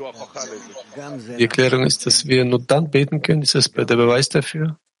 die Erklärung ist, dass wir nur dann beten können. Ist das der Beweis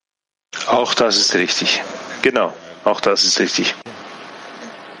dafür? Auch das ist richtig. Genau, auch das ist richtig.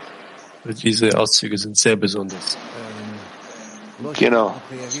 Diese Auszüge sind sehr besonders. Genau.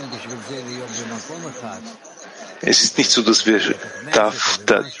 Es ist nicht so, dass wir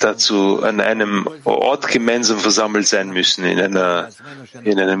dazu an einem Ort gemeinsam versammelt sein müssen, in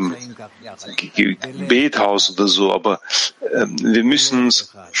einem Bethaus oder so, aber wir müssen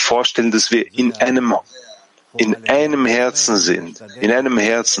uns vorstellen, dass wir in einem Herzen sind, in einem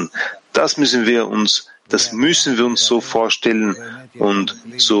Herzen. Das müssen wir uns so vorstellen und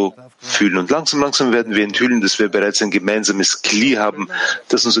so fühlen. Und langsam werden wir enthüllen, dass wir bereits ein gemeinsames Kli haben,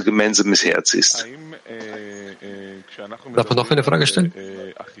 das unser gemeinsames Herz ist. Darf man noch eine Frage stellen?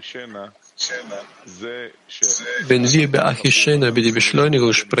 Wenn wir über Achishena, über die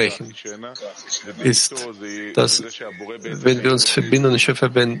Beschleunigung sprechen, ist das, wenn wir uns verbinden und den Schöpfer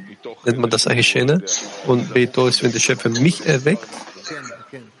nennt man das Achishena, und Beito ist, wenn der Schöpfer mich erweckt.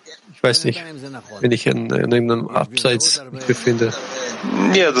 Ich weiß nicht, wenn ich in einem Abseits mich befinde.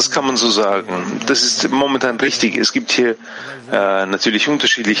 Ja, das kann man so sagen. Das ist momentan richtig. Es gibt hier natürlich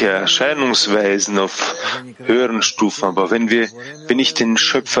unterschiedliche Erscheinungsweisen auf höheren Stufen, aber wenn ich den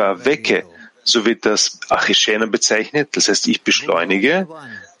Schöpfer erwecke, so wird das Achishena bezeichnet, das heißt, ich beschleunige,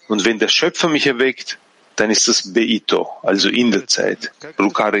 und wenn der Schöpfer mich erweckt, dann ist das Beito, also in der Zeit,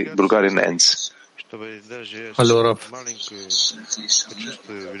 Bulgarien 1. Hallo, Rav.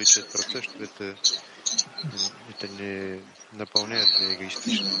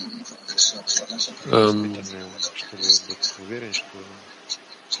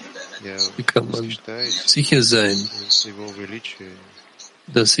 Wie kann man sicher sein,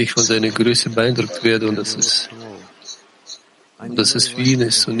 dass ich von seiner Größe beeindruckt werde und dass es für ihn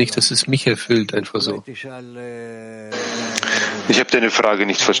ist und nicht, dass es mich erfüllt, einfach so? Ich habe deine Frage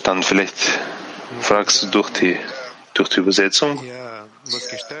nicht verstanden. Vielleicht fragst du durch die Übersetzung?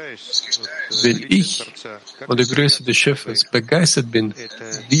 Wenn ich von der Größe des Schöpfers begeistert bin,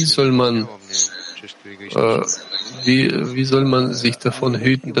 wie soll man sich davon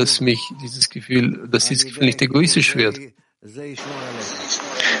hüten, dass dieses Gefühl nicht egoistisch wird?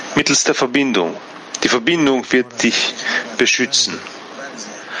 Mittels der Verbindung. Die Verbindung wird dich beschützen.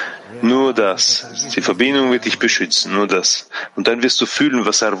 Nur das. Die Verbindung wird dich beschützen. Nur das. Und dann wirst du fühlen,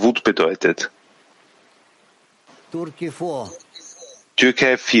 was Arvut bedeutet.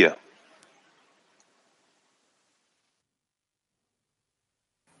 Türkei 4.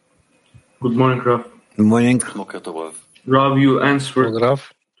 Good morning, Rav. Good morning. Rav, you answered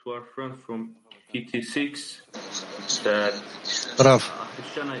Rav. to our friend from PT6 that Rav,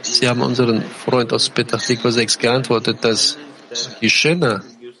 Sie haben unseren Freund aus Petach Tikva 6 geantwortet, dass Achishena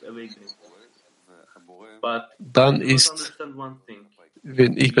dann ist,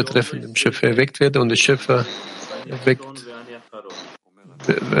 wenn ich betreffend dem Schöpfer erweckt werde und der Schöpfer erweckt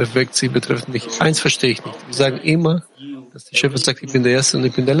sie betreffend mich. Eins verstehe ich nicht. Wir sagen immer, dass der Schöpfer sagt, ich bin der Erste und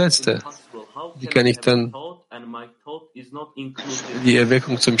ich bin der Letzte. Wie kann ich dann die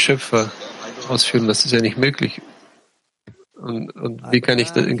Erweckung zum Schöpfer ausführen? Das ist ja nicht möglich. Und wie kann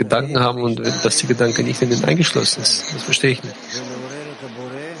ich den Gedanken haben und dass die Gedanke nicht in den eingeschlossen ist? Das verstehe ich nicht.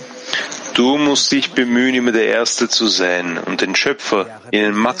 Du musst dich bemühen, immer der Erste zu sein und den Schöpfer in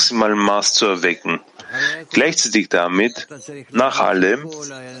einem maximalen Maß zu erwecken. Gleichzeitig damit, nach allem,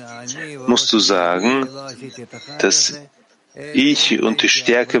 musst du sagen, dass ich und die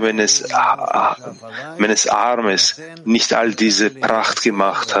Stärke meines Armes nicht all diese Pracht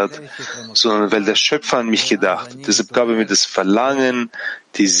gemacht hat, sondern weil der Schöpfer an mich gedacht hat. Deshalb gab er mir das Verlangen,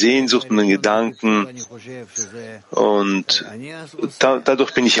 die Sehnsucht und den Gedanken, und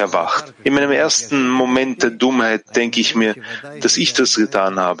dadurch bin ich erwacht. In meinem ersten Moment der Dummheit denke ich mir, dass ich das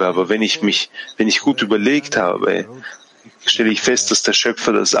getan habe, aber wenn ich gut überlegt habe, stelle ich fest, dass der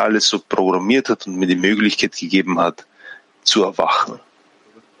Schöpfer das alles so programmiert hat und mir die Möglichkeit gegeben hat, zu erwachen.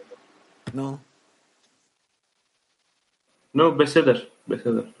 No, beseder.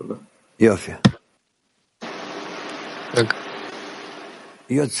 Danke.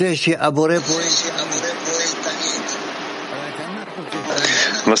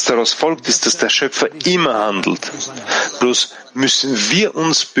 Was daraus folgt, ist, dass der Schöpfer immer handelt. Bloß müssen wir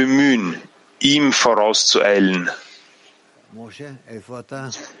uns bemühen, ihm vorauszueilen.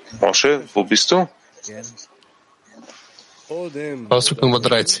 Moshe, wo bist du? Ausdruck Nummer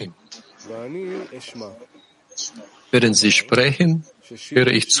 13. Während Sie sprechen, höre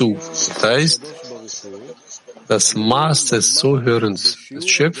ich zu. Das heißt, das Maß des Zuhörens des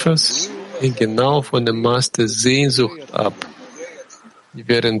Schöpfers hängt genau von dem Maß der Sehnsucht ab, die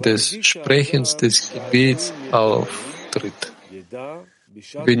während des Sprechens des Gebets auftritt.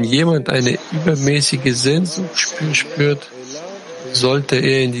 Wenn jemand eine übermäßige Sehnsucht spürt, sollte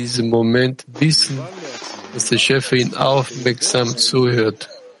er in diesem Moment wissen, dass der Schöpfer ihn aufmerksam zuhört.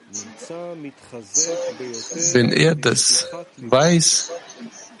 Wenn er das weiß,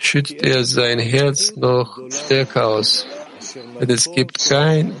 schüttet er sein Herz noch stärker aus. Denn es gibt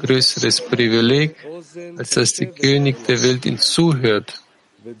kein größeres Privileg, als dass der König der Welt ihm zuhört.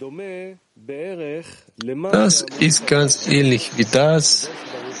 Das ist ganz ähnlich wie das,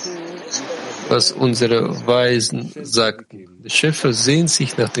 was unsere Weisen sagten. Der Schöpfer sehnt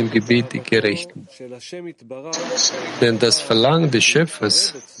sich nach dem Gebet der Gerechten. Denn das Verlangen des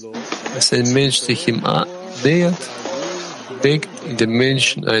Schöpfers, dass ein Mensch sich ihm nähert, weckt in dem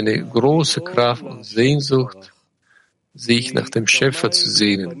Menschen eine große Kraft und Sehnsucht, sich nach dem Schöpfer zu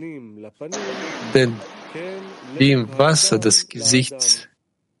sehnen. Denn wie im Wasser das Gesicht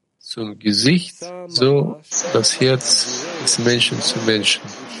zum Gesicht, so das Herz des Menschen zum Menschen.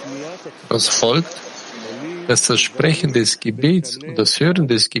 Daraus folgt, dass das Sprechen des Gebets und das Hören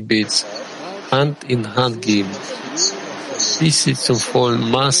des Gebets Hand in Hand gehen, bis sie zum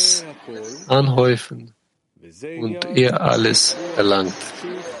vollen Maß anhäufen und er alles erlangt.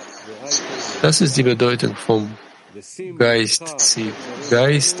 Das ist die Bedeutung vom Geist zieht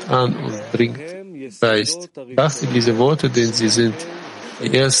Geist an und bringt Geist. Beachte diese Worte, denn sie sind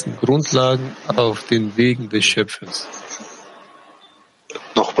die ersten Grundlagen auf den Wegen des Schöpfers.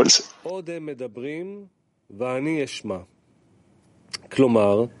 Nochmals.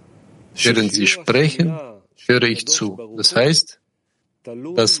 Während sie sprechen, höre ich zu. Das heißt,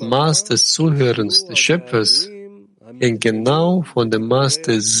 das Maß des Zuhörens des Schöpfers hängt genau von dem Maß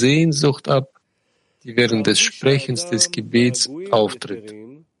der Sehnsucht ab, die während des Sprechens des Gebets auftritt.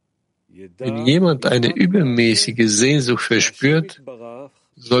 Wenn jemand eine übermäßige Sehnsucht verspürt,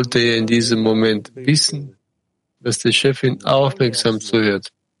 sollte er in diesem Moment wissen, dass der Chef ihn aufmerksam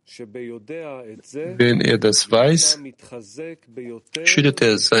zuhört. Wenn er das weiß, schüttet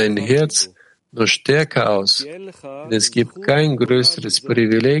er sein Herz noch stärker aus. Denn es gibt kein größeres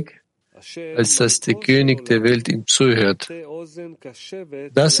Privileg, als dass der König der Welt ihm zuhört.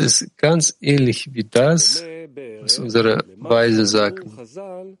 Das ist ganz ähnlich wie das, was unsere Weise sagten.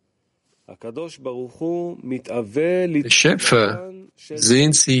 Der Schöpfer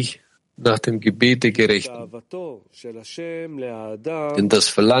sehnt sich nach dem Gebet der Gerechten. Denn das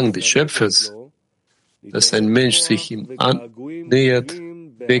Verlangen des Schöpfers, dass ein Mensch sich ihm annähert,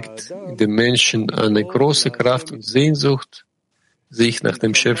 weckt in dem Menschen eine große Kraft und Sehnsucht, sich nach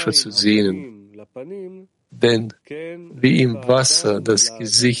dem Schöpfer zu sehnen. Denn wie im Wasser das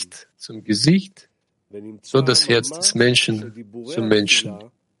Gesicht zum Gesicht, so das Herz des Menschen zum Menschen.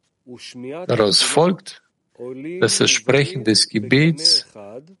 Daraus folgt, dass das Sprechen des Gebets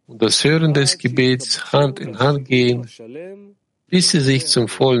und das Hören des Gebets Hand in Hand gehen, bis sie sich zum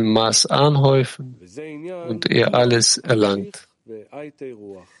vollen Maß anhäufen und er alles erlangt.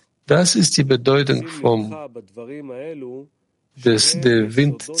 Das ist die Bedeutung vom, dass der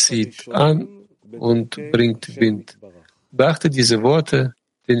Wind zieht an und bringt Wind. Beachte diese Worte,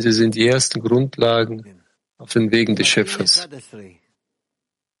 denn sie sind die ersten Grundlagen auf den Wegen des Schöpfers.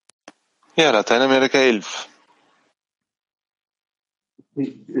 Ja, Lateinamerika 11.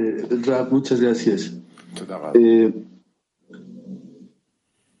 Rab, muchas gracias.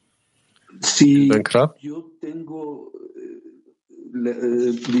 Si yo tengo la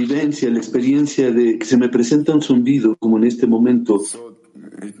vivencia, la experiencia de que se me presenta un zumbido, como en este momento,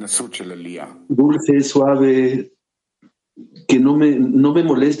 dulce, suave, que no me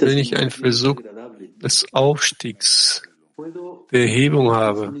molesta. Wenn ich einen Versuch des Aufstiegs, der Erhebung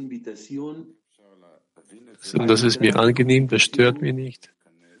habe, und das ist mir angenehm, das stört mich nicht,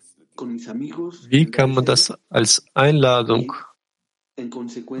 wie kann man das als Einladung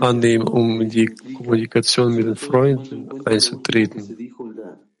annehmen, um in die Kommunikation mit den Freunden einzutreten?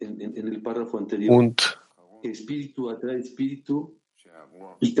 Und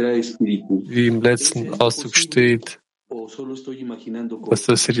wie im letzten Ausdruck steht, dass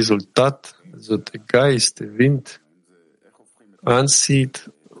das Resultat, also der Geist, der Wind,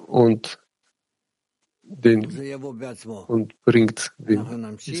 anzieht und bringt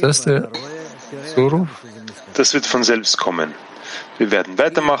Wind. Ist das der Suruf? Das wird von selbst kommen. Wir werden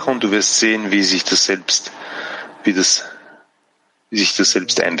weitermachen und du wirst sehen, wie sich das selbst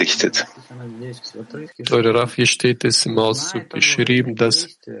einrichtet. Teure Raff, hier steht es im Auszug geschrieben,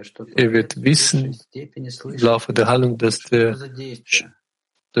 dass er wird wissen im Laufe der Handlung, dass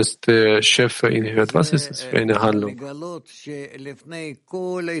der Schöpfer ihn hört. Was ist das für eine Handlung?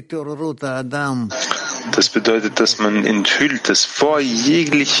 Das bedeutet, dass man enthüllt, dass vor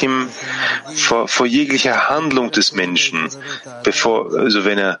jeglicher Handlung des Menschen,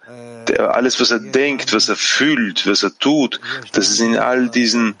 wenn er alles, was er denkt, was er fühlt, was er tut, dass es in all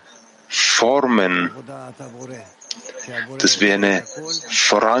diesen Formen, dass wir eine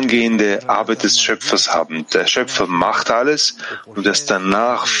vorangehende Arbeit des Schöpfers haben. Der Schöpfer macht alles und erst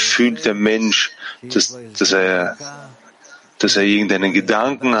danach fühlt der Mensch, dass er irgendeinen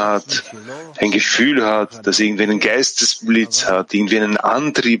Gedanken hat, ein Gefühl hat, dass er irgendwie einen Geistesblitz hat, irgendwie einen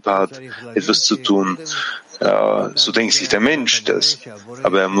Antrieb hat, etwas zu tun. So denkt sich der Mensch das.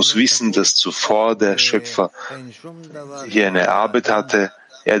 Aber er muss wissen, dass zuvor der Schöpfer hier eine Arbeit hatte,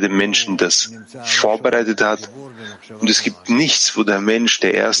 er dem Menschen das vorbereitet hat. Und es gibt nichts, wo der Mensch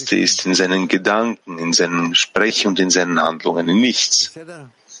der Erste ist in seinen Gedanken, in seinem Sprechen und in seinen Handlungen. Nichts.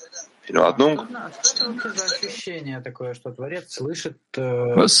 In Ordnung?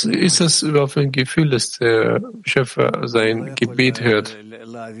 Was ist das überhaupt für ein Gefühl, dass der Schöpfer sein Gebet hört?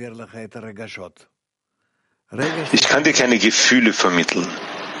 Ich kann dir keine Gefühle vermitteln.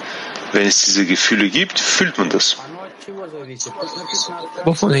 Wenn es diese Gefühle gibt, fühlt man das.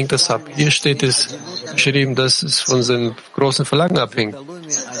 Wovon hängt das ab? Hier steht es geschrieben, dass es von seinem großen Verlangen abhängt.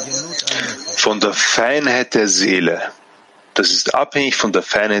 Von der Feinheit der Seele. Das ist abhängig von der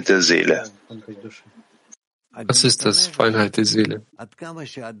Feinheit der Seele. Was ist das, Feinheit der Seele?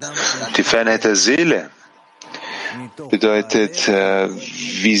 Die Feinheit der Seele bedeutet,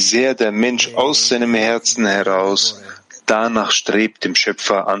 wie sehr der Mensch aus seinem Herzen heraus danach strebt, dem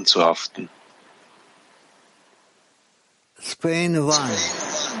Schöpfer anzuhaften.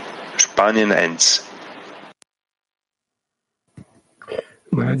 Spanien 1.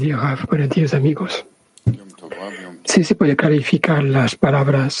 Buenos días, Raf. Buenos días, amigos. Sí, se puede clarificar las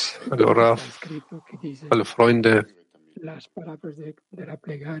palabras. Hallo Raf, hallo Freunde. Las palabras de la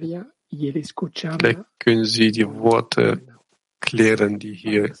plegaria y el escucharla. Vielleicht können Sie die Worte klären, die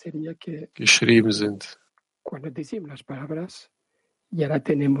hier geschrieben sind. Cuando decimos las palabras, ya las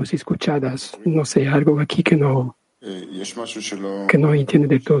tenemos escuchadas. No sé, algo aquí que no entiende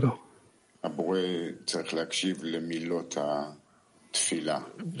de todo.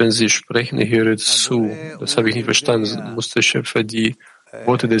 Wenn Sie sprechen, ich höre zu. Das habe ich nicht verstanden. Muss der Schöpfer die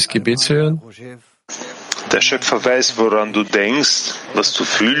Worte des Gebets hören? Der Schöpfer weiß, woran du denkst, was du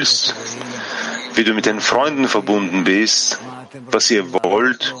fühlst, wie du mit deinen Freunden verbunden bist, was ihr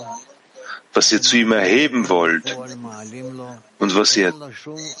wollt, was ihr zu ihm erheben wollt und was ihr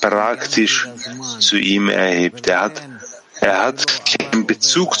praktisch zu ihm erhebt. Er hat keinen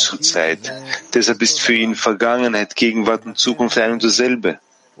Bezug zur Zeit. Deshalb ist für ihn Vergangenheit, Gegenwart und Zukunft ein und dasselbe.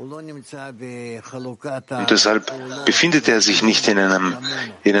 Und deshalb befindet er sich nicht in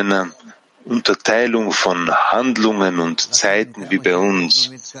einer Unterteilung von Handlungen und Zeiten wie bei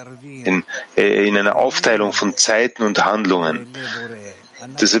uns, in einer Aufteilung von Zeiten und Handlungen.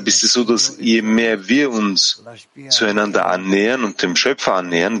 Deshalb ist es so, dass je mehr wir uns zueinander annähern und dem Schöpfer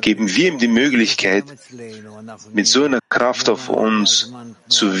annähern, geben wir ihm die Möglichkeit, mit so einer Kraft auf uns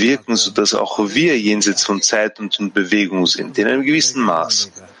zu wirken, sodass auch wir jenseits von Zeit und Bewegung sind, in einem gewissen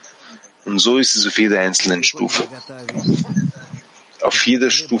Maß. Und so ist es auf jeder einzelnen Stufe. Auf jeder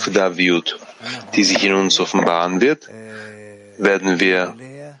Stufe der Aviut, die sich in uns offenbaren wird, werden wir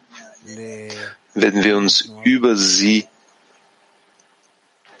uns über sie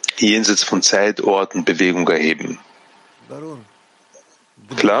jenseits von Zeit, Ort und Bewegung erheben.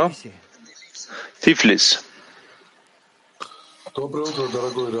 Klar? Tiflis.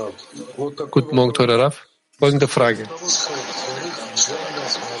 Guten Morgen, teurer Rav. Folgende Frage.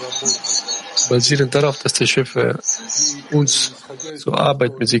 Basierend darauf, dass der Schöpfer uns zur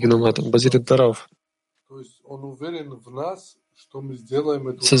Arbeit mit sich genommen hat und basierend darauf,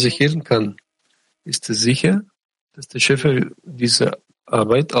 dass er sich irren kann, ist es sicher, dass der Schöpfer diese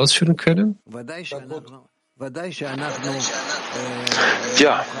Arbeit ausführen können?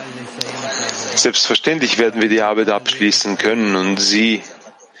 Ja, selbstverständlich werden wir die Arbeit abschließen können und sie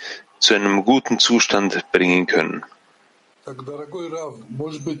zu einem guten Zustand bringen können.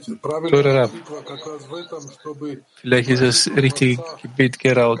 Teurer Rav, vielleicht ist das richtige Gebet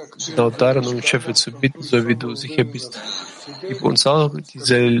genau daran, um den Schöpfer zu bitten, so wie du sicher bist. Gib uns auch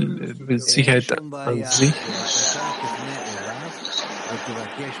diese Sicherheit an sich.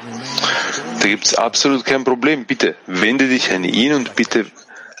 Da gibt es absolut kein Problem. Bitte wende dich an ihn und bitte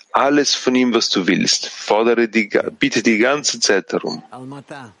alles von ihm, was du willst. Bitte die ganze Zeit darum.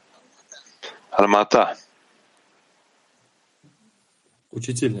 Almata.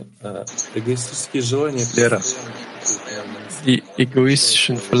 Lehrer, die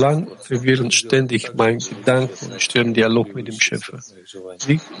egoistischen Verlangen verwirren ständig meinen Gedanken und stören Dialog mit dem Schöpfer.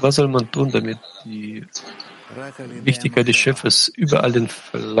 Was soll man tun, damit die Wichtigkeit des Schöpfers über all den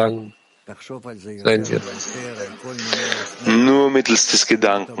Verlangen sein wird? Nur mittels des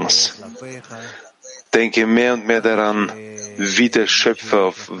Gedankens. Denke mehr und mehr daran, wie der Schöpfer,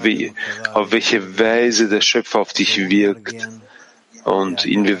 auf welche Weise der Schöpfer auf dich wirkt und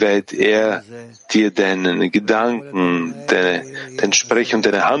inwieweit er dir deine Gedanken, dein Sprechen und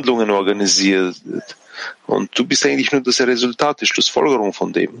deine Handlungen organisiert. Und du bist eigentlich nur das Resultat, die Schlussfolgerung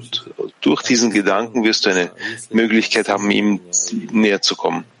von dem. Und durch diesen Gedanken wirst du eine Möglichkeit haben, ihm näher zu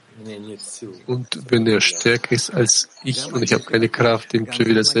kommen. Und wenn er stärker ist als ich und ich habe keine Kraft, ihm zu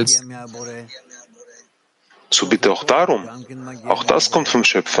widersetzen, so bitte auch darum. Auch das kommt vom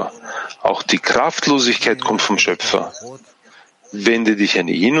Schöpfer. Auch die Kraftlosigkeit kommt vom Schöpfer. Wende dich an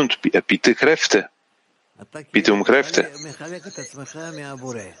ihn und bitte Kräfte. Bitte um Kräfte.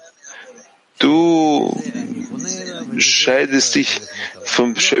 Du scheidest dich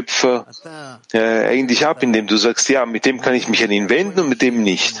vom Schöpfer eigentlich ab, indem du sagst, ja, mit dem kann ich mich an ihn wenden und mit dem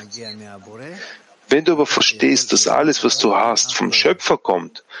nicht. Wenn du aber verstehst, dass alles, was du hast, vom Schöpfer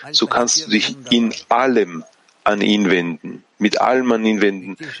kommt, so kannst du dich in allem an ihn wenden, mit allem an ihn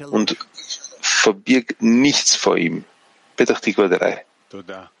wenden und verbirg nichts vor ihm. Petach Tikva 3.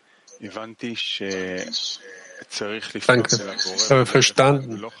 Danke. Ich habe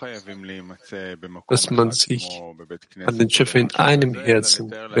verstanden, dass man sich an den Schöpfer in einem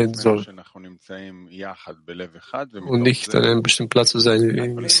Herzen wenden soll und nicht an einem bestimmten Platz zu sein,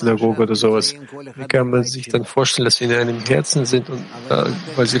 wie die Synagoge oder sowas. Wie kann man sich dann vorstellen, dass wir in einem Herzen sind, und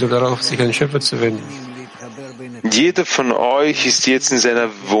weil sie darauf sich an den Schöpfer zu wenden? Jeder von euch ist jetzt in seiner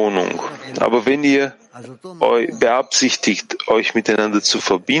Wohnung. Aber wenn ihr beabsichtigt, euch miteinander zu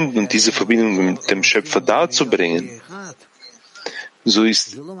verbinden und diese Verbindung mit dem Schöpfer darzubringen, so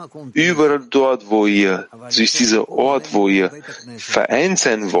ist überall dort, so ist dieser Ort, wo ihr vereint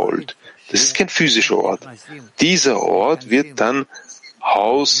sein wollt. Das ist kein physischer Ort. Dieser Ort wird dann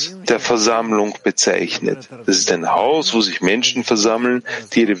Haus der Versammlung bezeichnet. Das ist ein Haus, wo sich Menschen versammeln,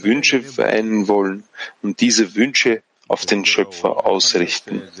 die ihre Wünsche vereinen wollen und diese Wünsche auf den Schöpfer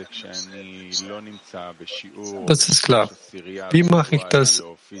ausrichten. Das ist klar. Wie mache ich das,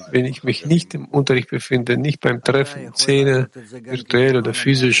 wenn ich mich nicht im Unterricht befinde, nicht beim Treffen, Szene, virtuell oder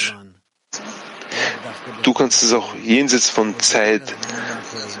physisch? Du kannst es auch jenseits von Zeit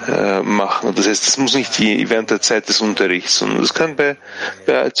machen. Das heißt, das muss nicht während der Zeit des Unterrichts, sondern das kann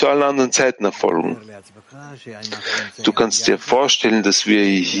zu allen anderen Zeiten erfolgen. Du kannst dir vorstellen, dass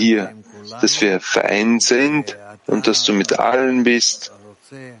wir vereint sind und dass du mit allen bist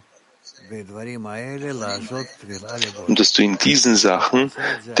und dass du in diesen Sachen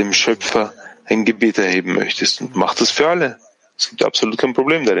dem Schöpfer ein Gebet erheben möchtest, und mach das für alle. Es gibt absolut kein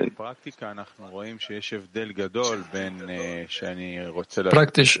Problem darin.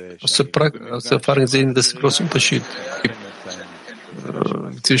 Praktisch, aus der Erfahrung sehen wir, dass es einen großen Unterschied gibt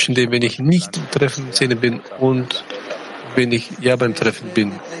zwischen dem, wenn ich nicht im Treffen im Szene bin und wenn ich ja beim Treffen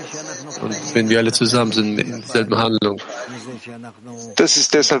bin und wenn wir alle zusammen sind in derselben Handlung. Das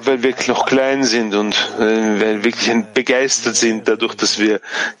ist deshalb, weil wir noch klein sind und weil wir wirklich begeistert sind dadurch, dass wir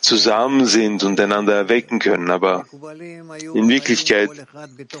zusammen sind und einander erwecken können. Aber in Wirklichkeit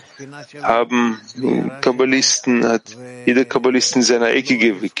hat jeder Kabbalist in seiner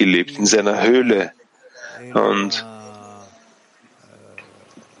Ecke gelebt, in seiner Höhle.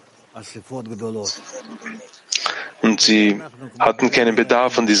 Und sie hatten keinen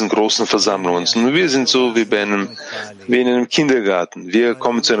Bedarf an diesen großen Versammlungen. Und wir sind so wie in einem Kindergarten. Wir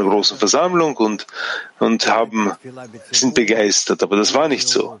kommen zu einer großen Versammlung und sind begeistert. Aber das war nicht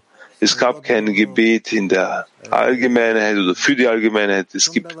so. Es gab kein Gebet in der Allgemeinheit oder für die Allgemeinheit.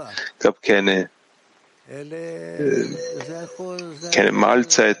 Es gab keine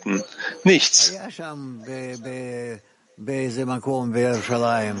Mahlzeiten, nichts.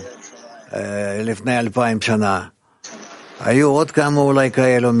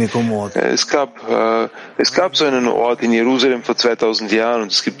 Es gab so einen Ort in Jerusalem vor 2000 Jahren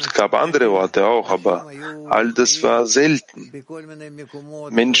und es gab andere Orte auch, aber all das war selten.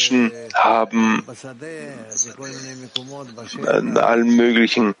 Menschen haben an allen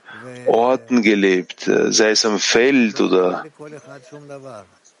möglichen Orten gelebt, sei es am Feld oder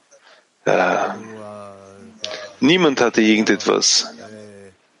niemand hatte irgendetwas.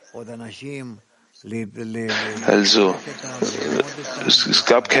 Also, es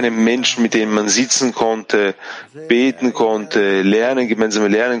gab keine Menschen, mit denen man sitzen konnte, beten konnte, gemeinsam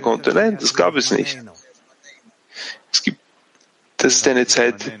lernen konnte. Nein, das gab es nicht. Das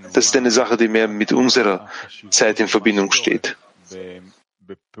ist eine Sache, die mehr mit unserer Zeit in Verbindung steht.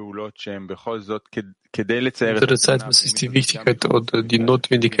 Unsere Zeit, was ist die Wichtigkeit oder die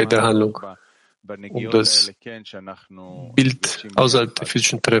Notwendigkeit der Handlung, um das Bild außerhalb der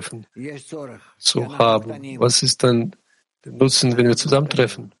physischen Treffen zu haben? Was ist dann der Nutzen, wenn wir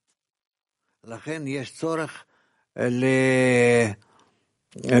zusammentreffen?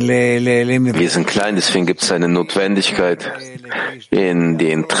 Wir sind klein, deswegen gibt es eine Notwendigkeit in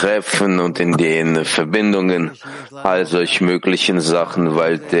den Treffen und in den Verbindungen, all solch möglichen Sachen,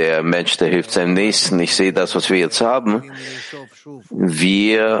 weil der Mensch, der hilft seinem Nächsten. Ich sehe das, was wir jetzt haben.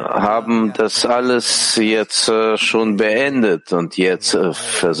 Wir haben das alles jetzt schon beendet und jetzt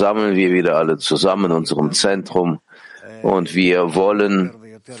versammeln wir wieder alle zusammen in unserem Zentrum und wir wollen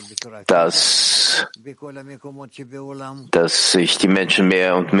dass sich die Menschen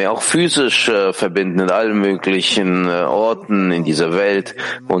mehr und mehr auch physisch verbinden in allen möglichen Orten in dieser Welt,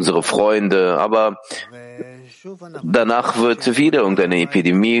 unsere Freunde. Aber danach wird wieder irgendeine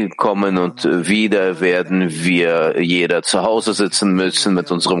Epidemie kommen und wieder werden wir jeder zu Hause sitzen müssen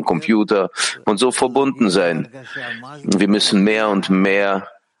mit unserem Computer und so verbunden sein. Wir müssen mehr und mehr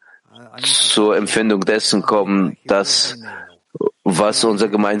zur Empfindung dessen kommen, dass was unser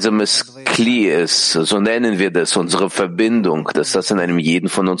gemeinsames Kli ist, so nennen wir das, unsere Verbindung, dass das in einem jeden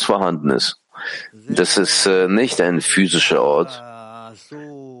von uns vorhanden ist. Das ist nicht ein physischer Ort.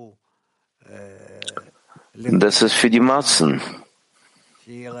 Das ist für die Massen.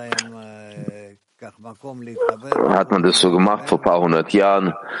 Hat man das so gemacht vor ein paar hundert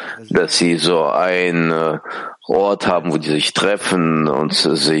Jahren, dass sie so einen Ort haben, wo die sich treffen und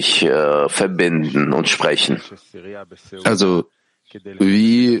sich verbinden und sprechen. Also,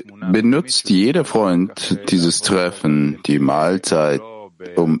 wie benutzt jeder Freund dieses Treffen, die Mahlzeit,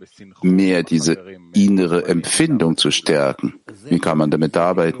 um mehr diese innere Empfindung zu stärken? Wie kann man damit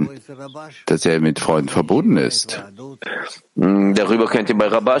arbeiten, dass er mit Freunden verbunden ist? Darüber könnt ihr bei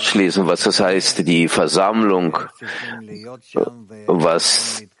Rabash lesen, was das heißt, die Versammlung,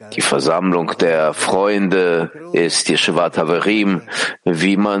 was die Versammlung der Freunde ist, die Yeshivat Haverim,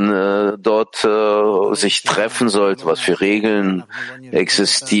 wie man dort sich treffen sollte, was für Regeln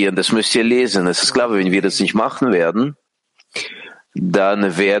existieren. Das müsst ihr lesen. Es ist klar, wenn wir das nicht machen werden,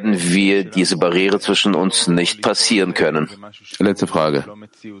 dann werden wir diese Barriere zwischen uns nicht passieren können. Letzte Frage.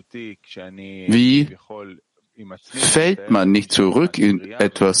 Wie fällt man nicht zurück in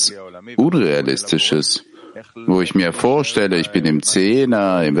etwas Unrealistisches, wo ich mir vorstelle, ich bin im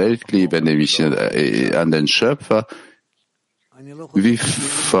Zehner, im Weltkli, wende mich an den Schöpfer. Wie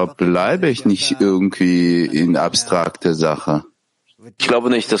verbleibe ich nicht irgendwie in abstrakte Sache? Ich glaube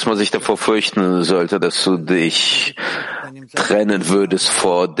nicht, dass man sich davor fürchten sollte, dass du dich trennen würdest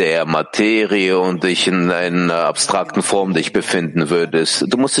vor der Materie und dich in einer abstrakten Form dich befinden würdest.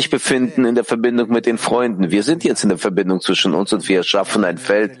 Du musst dich befinden in der Verbindung mit den Freunden. Wir sind jetzt in der Verbindung zwischen uns und wir schaffen ein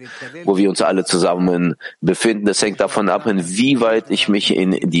Feld, wo wir uns alle zusammen befinden. Das hängt davon ab, inwieweit ich mich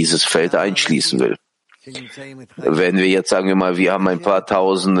in dieses Feld einschließen will. Wenn wir jetzt sagen wir mal, wir haben ein paar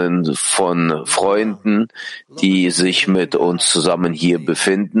Tausenden von Freunden, die sich mit uns zusammen hier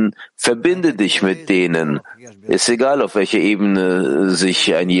befinden, verbinde dich mit denen. Ist egal, auf welcher Ebene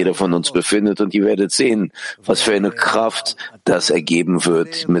sich ein jeder von uns befindet und ihr werdet sehen, was für eine Kraft das ergeben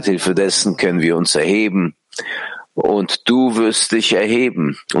wird. Mithilfe dessen können wir uns erheben und du wirst dich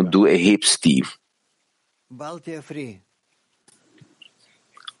erheben und du erhebst die.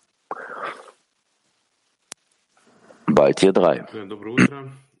 Bald hier 3.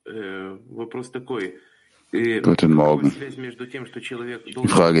 Guten Morgen. Die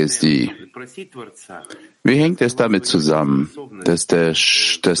Frage ist die, wie hängt es damit zusammen, dass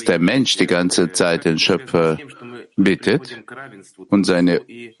der Mensch die ganze Zeit den Schöpfer bittet und seine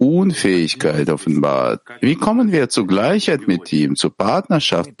Unfähigkeit offenbart? Wie kommen wir zur Gleichheit mit ihm, zur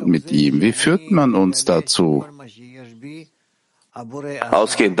Partnerschaft mit ihm? Wie führt man uns dazu?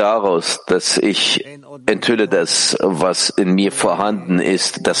 Ausgehend daraus, dass ich enthülle das, was in mir vorhanden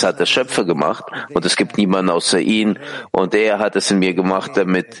ist, das hat der Schöpfer gemacht und es gibt niemanden außer ihn und er hat es in mir gemacht,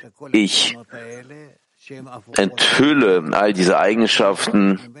 damit ich enthülle all diese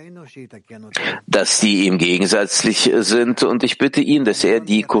Eigenschaften, dass die ihm gegensätzlich sind und ich bitte ihn, dass er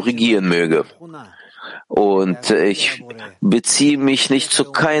die korrigieren möge. Und ich beziehe mich nicht zu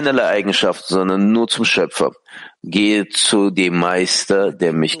keinerlei Eigenschaft, sondern nur zum Schöpfer. Gehe zu dem Meister,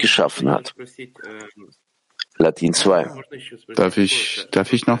 der mich geschaffen hat. Latin 2. Darf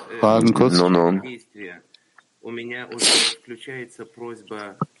ich noch fragen kurz? No.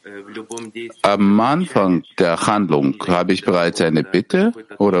 Am Anfang der Handlung habe ich bereits eine Bitte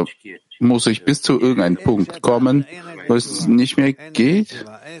oder muss ich bis zu irgendeinem Punkt kommen, wo es nicht mehr geht?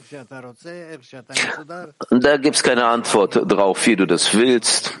 Da gibt's keine Antwort drauf, wie du das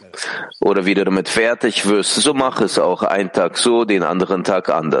willst oder wie du damit fertig wirst. So mach es auch. Einen Tag so, den anderen Tag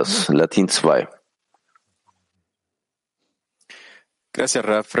anders. Latin 2. Gracias,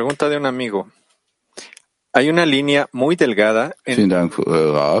 Raf. Pregunta de un amigo. Hay una línea muy delgada. Vielen Dank,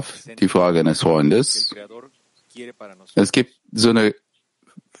 Raf. Die Frage eines Freundes. Es gibt so eine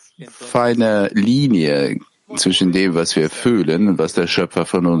feine Linie zwischen dem, was wir fühlen und was der Schöpfer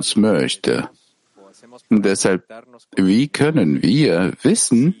von uns möchte. Und deshalb, wie können wir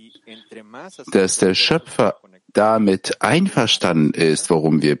wissen, dass der Schöpfer damit einverstanden ist,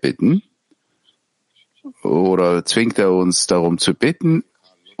 worum wir bitten? Oder zwingt er uns darum zu bitten?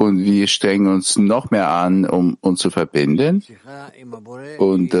 und wir strengen uns noch mehr an, um uns zu verbinden.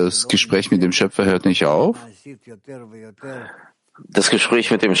 Und das Gespräch mit dem Schöpfer hört nicht auf. Das Gespräch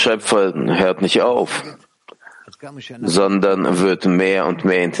mit dem Schöpfer hört nicht auf, sondern wird mehr und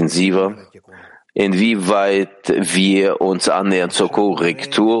mehr intensiver, inwieweit wir uns annähern zur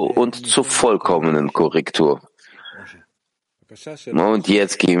Korrektur und zur vollkommenen Korrektur. Und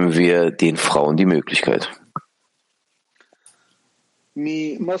jetzt geben wir den Frauen die Möglichkeit.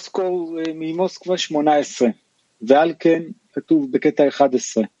 ממוסקבה 18, ועל כן כתוב בקטע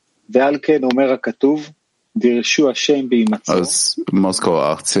 11, ועל כן אומר הכתוב, דירשו השם בהימצאו. Aus Moskau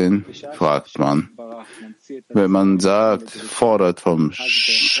 18 fragt man, wenn man sagt, fordert vom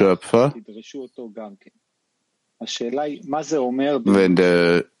Schöpfer, wenn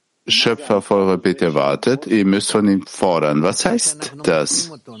der Schöpfer auf eure Bitte wartet, ihr müsst von ihm fordern. Was heißt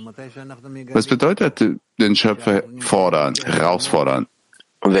das? Was bedeutet den Schöpfer fordern, herausfordern?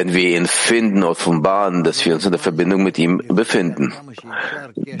 Wenn wir ihn finden, offenbaren, dass wir uns in der Verbindung mit ihm befinden.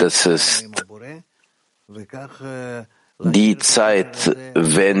 Das ist die Zeit,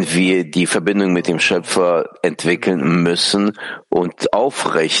 wenn wir die Verbindung mit dem Schöpfer entwickeln müssen und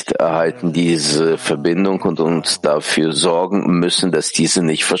aufrechterhalten diese Verbindung und uns dafür sorgen müssen, dass diese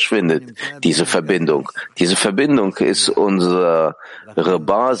nicht verschwindet, diese Verbindung. Diese Verbindung ist unsere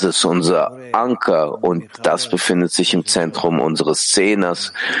Basis, unser Anker und das befindet sich im Zentrum unseres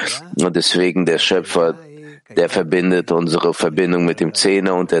Zehners und deswegen der Schöpfer, der verbindet unsere Verbindung mit dem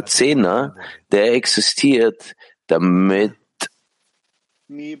Zehner und der Zehner, der existiert, damit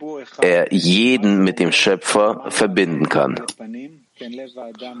er jeden mit dem Schöpfer verbinden kann.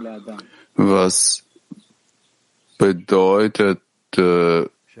 Was bedeutet,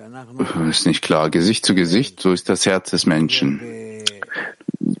 ist nicht klar, Gesicht zu Gesicht, so ist das Herz des Menschen.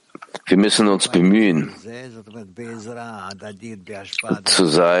 Wir müssen uns bemühen, zu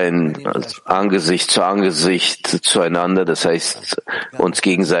sein, Angesicht zu Angesicht zueinander, das heißt, uns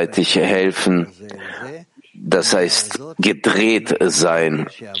gegenseitig helfen, das heißt, gedreht sein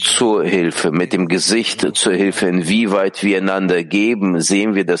zur Hilfe, mit dem Gesicht zur Hilfe, inwieweit wir einander geben,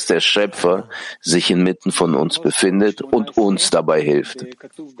 sehen wir, dass der Schöpfer sich inmitten von uns befindet und uns dabei hilft.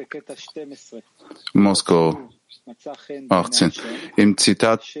 Moskau 18. Im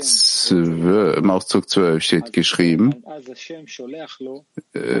Zitat im Auszug 12 steht geschrieben,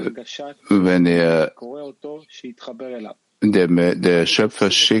 wenn der Schöpfer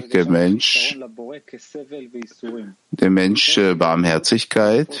schickt der Mensch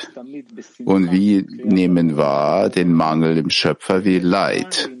Barmherzigkeit und wir nehmen wahr den Mangel im Schöpfer wie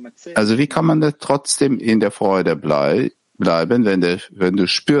Leid. Also wie kann man da trotzdem in der Freude bleiben, wenn du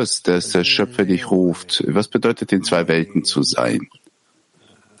spürst, dass der Schöpfer dich ruft? Was bedeutet, in zwei Welten zu sein?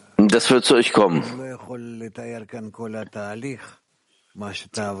 Das wird zu euch kommen.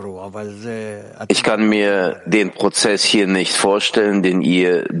 Ich kann mir den Prozess hier nicht vorstellen, den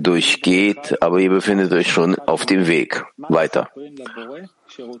ihr durchgeht, aber ihr befindet euch schon auf dem Weg weiter.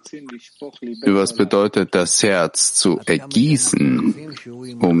 Was bedeutet das Herz zu ergießen,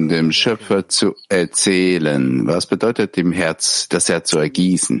 um dem Schöpfer zu erzählen? Was bedeutet das Herz zu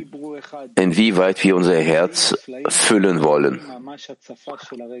ergießen? Inwieweit wir unser Herz füllen wollen.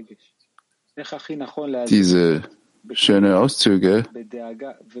 Diese schöne Auszüge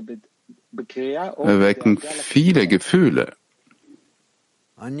erwecken viele Gefühle.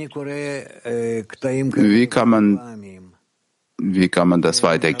 Wie kann man das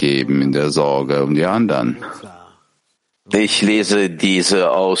weitergeben in der Sorge um die anderen? Ich lese diese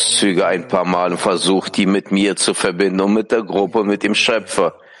Auszüge ein paar Mal und versuche, die mit mir zu verbinden und mit der Gruppe, mit dem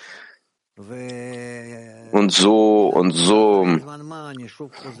Schöpfer. Und so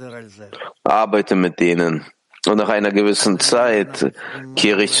arbeite mit denen. Und nach einer gewissen Zeit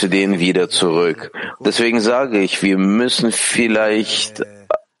kehre ich zu denen wieder zurück. Deswegen sage ich, wir müssen vielleicht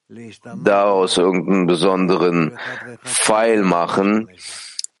daraus irgendeinen besonderen Pfeil machen,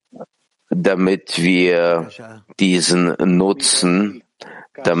 damit wir diesen nutzen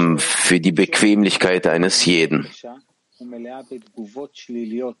für die Bequemlichkeit eines jeden.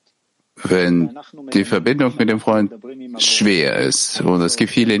 Wenn die Verbindung mit dem Freund schwer ist und es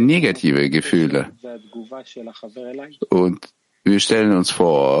gibt viele negative Gefühle und wir stellen uns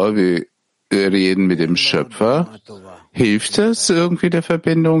vor, wir reden mit dem Schöpfer, hilft das irgendwie der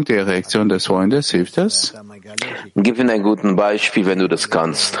Verbindung, der Reaktion des Freundes, hilft das? Gib ihm ein gutes Beispiel, wenn du das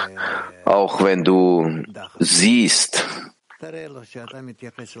kannst. Auch wenn du siehst,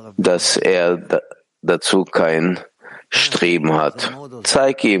 dass er dazu kein Streben hat.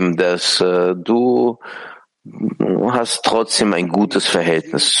 Zeig ihm, dass du hast trotzdem ein gutes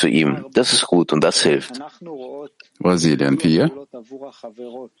Verhältnis zu ihm. Das ist gut und das hilft. Brasilien 4.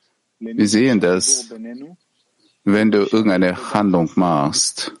 Wir sehen, dass wenn du irgendeine Handlung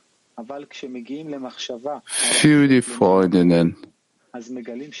machst für die Freundinnen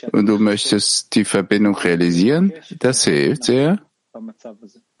und du möchtest die Verbindung realisieren, das hilft sehr.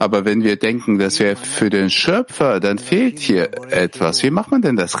 Aber wenn wir denken, das wäre für den Schöpfer, dann fehlt hier etwas. Wie macht man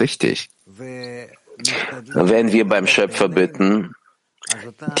denn das richtig? Wenn wir beim Schöpfer bitten,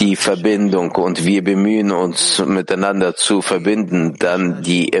 die Verbindung und wir bemühen uns miteinander zu verbinden, dann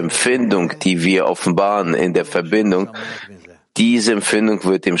die Empfindung, die wir offenbaren in der Verbindung, diese Empfindung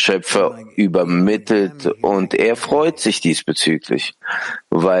wird dem Schöpfer übermittelt und er freut sich diesbezüglich,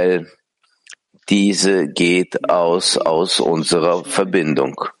 weil diese geht aus unserer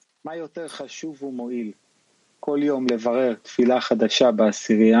Verbindung.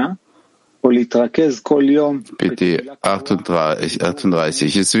 Bitte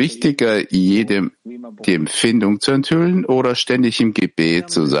 38. Ist wichtiger, jedem die Empfindung zu enthüllen oder ständig im Gebet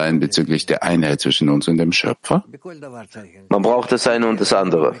zu sein bezüglich der Einheit zwischen uns und dem Schöpfer? Man braucht das eine und das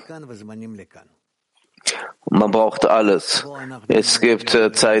andere. Man braucht alles. Es gibt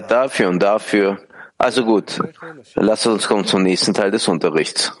Zeit dafür und dafür. Also gut, lasst uns kommen zum nächsten Teil des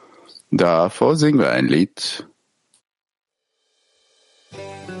Unterrichts. Davor singen wir ein Lied.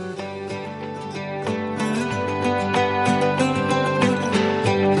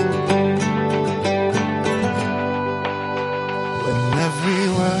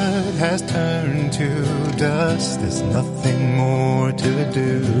 Has turned to dust, there's nothing more to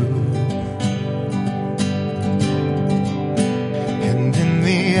do. And in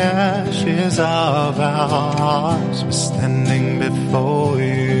the ashes of our hearts, we're standing before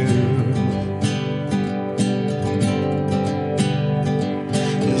you.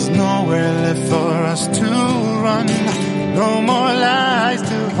 There's nowhere left for us to run, no more lies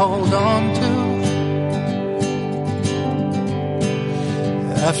to hold on to.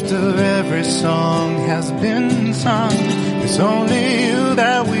 After every song has been sung, it's only you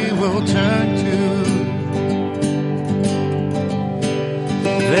that we will turn to.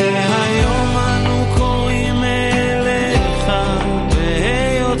 והיום אנו קוראים אליך,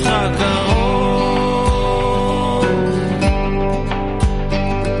 בהיותך קרוב.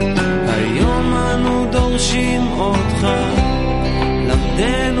 היום אנו דורשים אותך,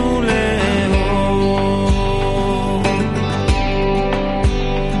 למדנו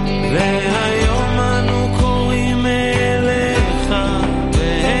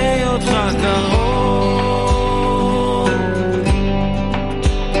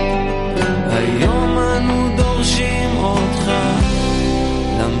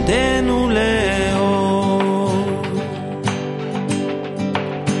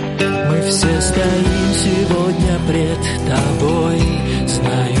сегодня пред тобой,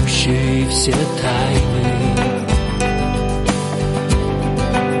 знающий все тайны.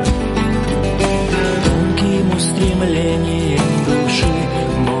 Тонким устремлением души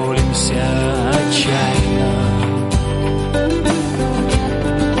молимся отчаянно.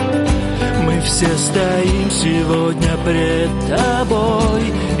 Мы все стоим сегодня пред тобой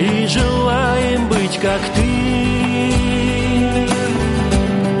и желаем быть как ты.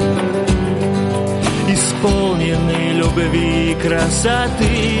 Исполнены любви,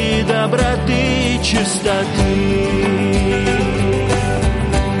 красоты, доброты, чистоты.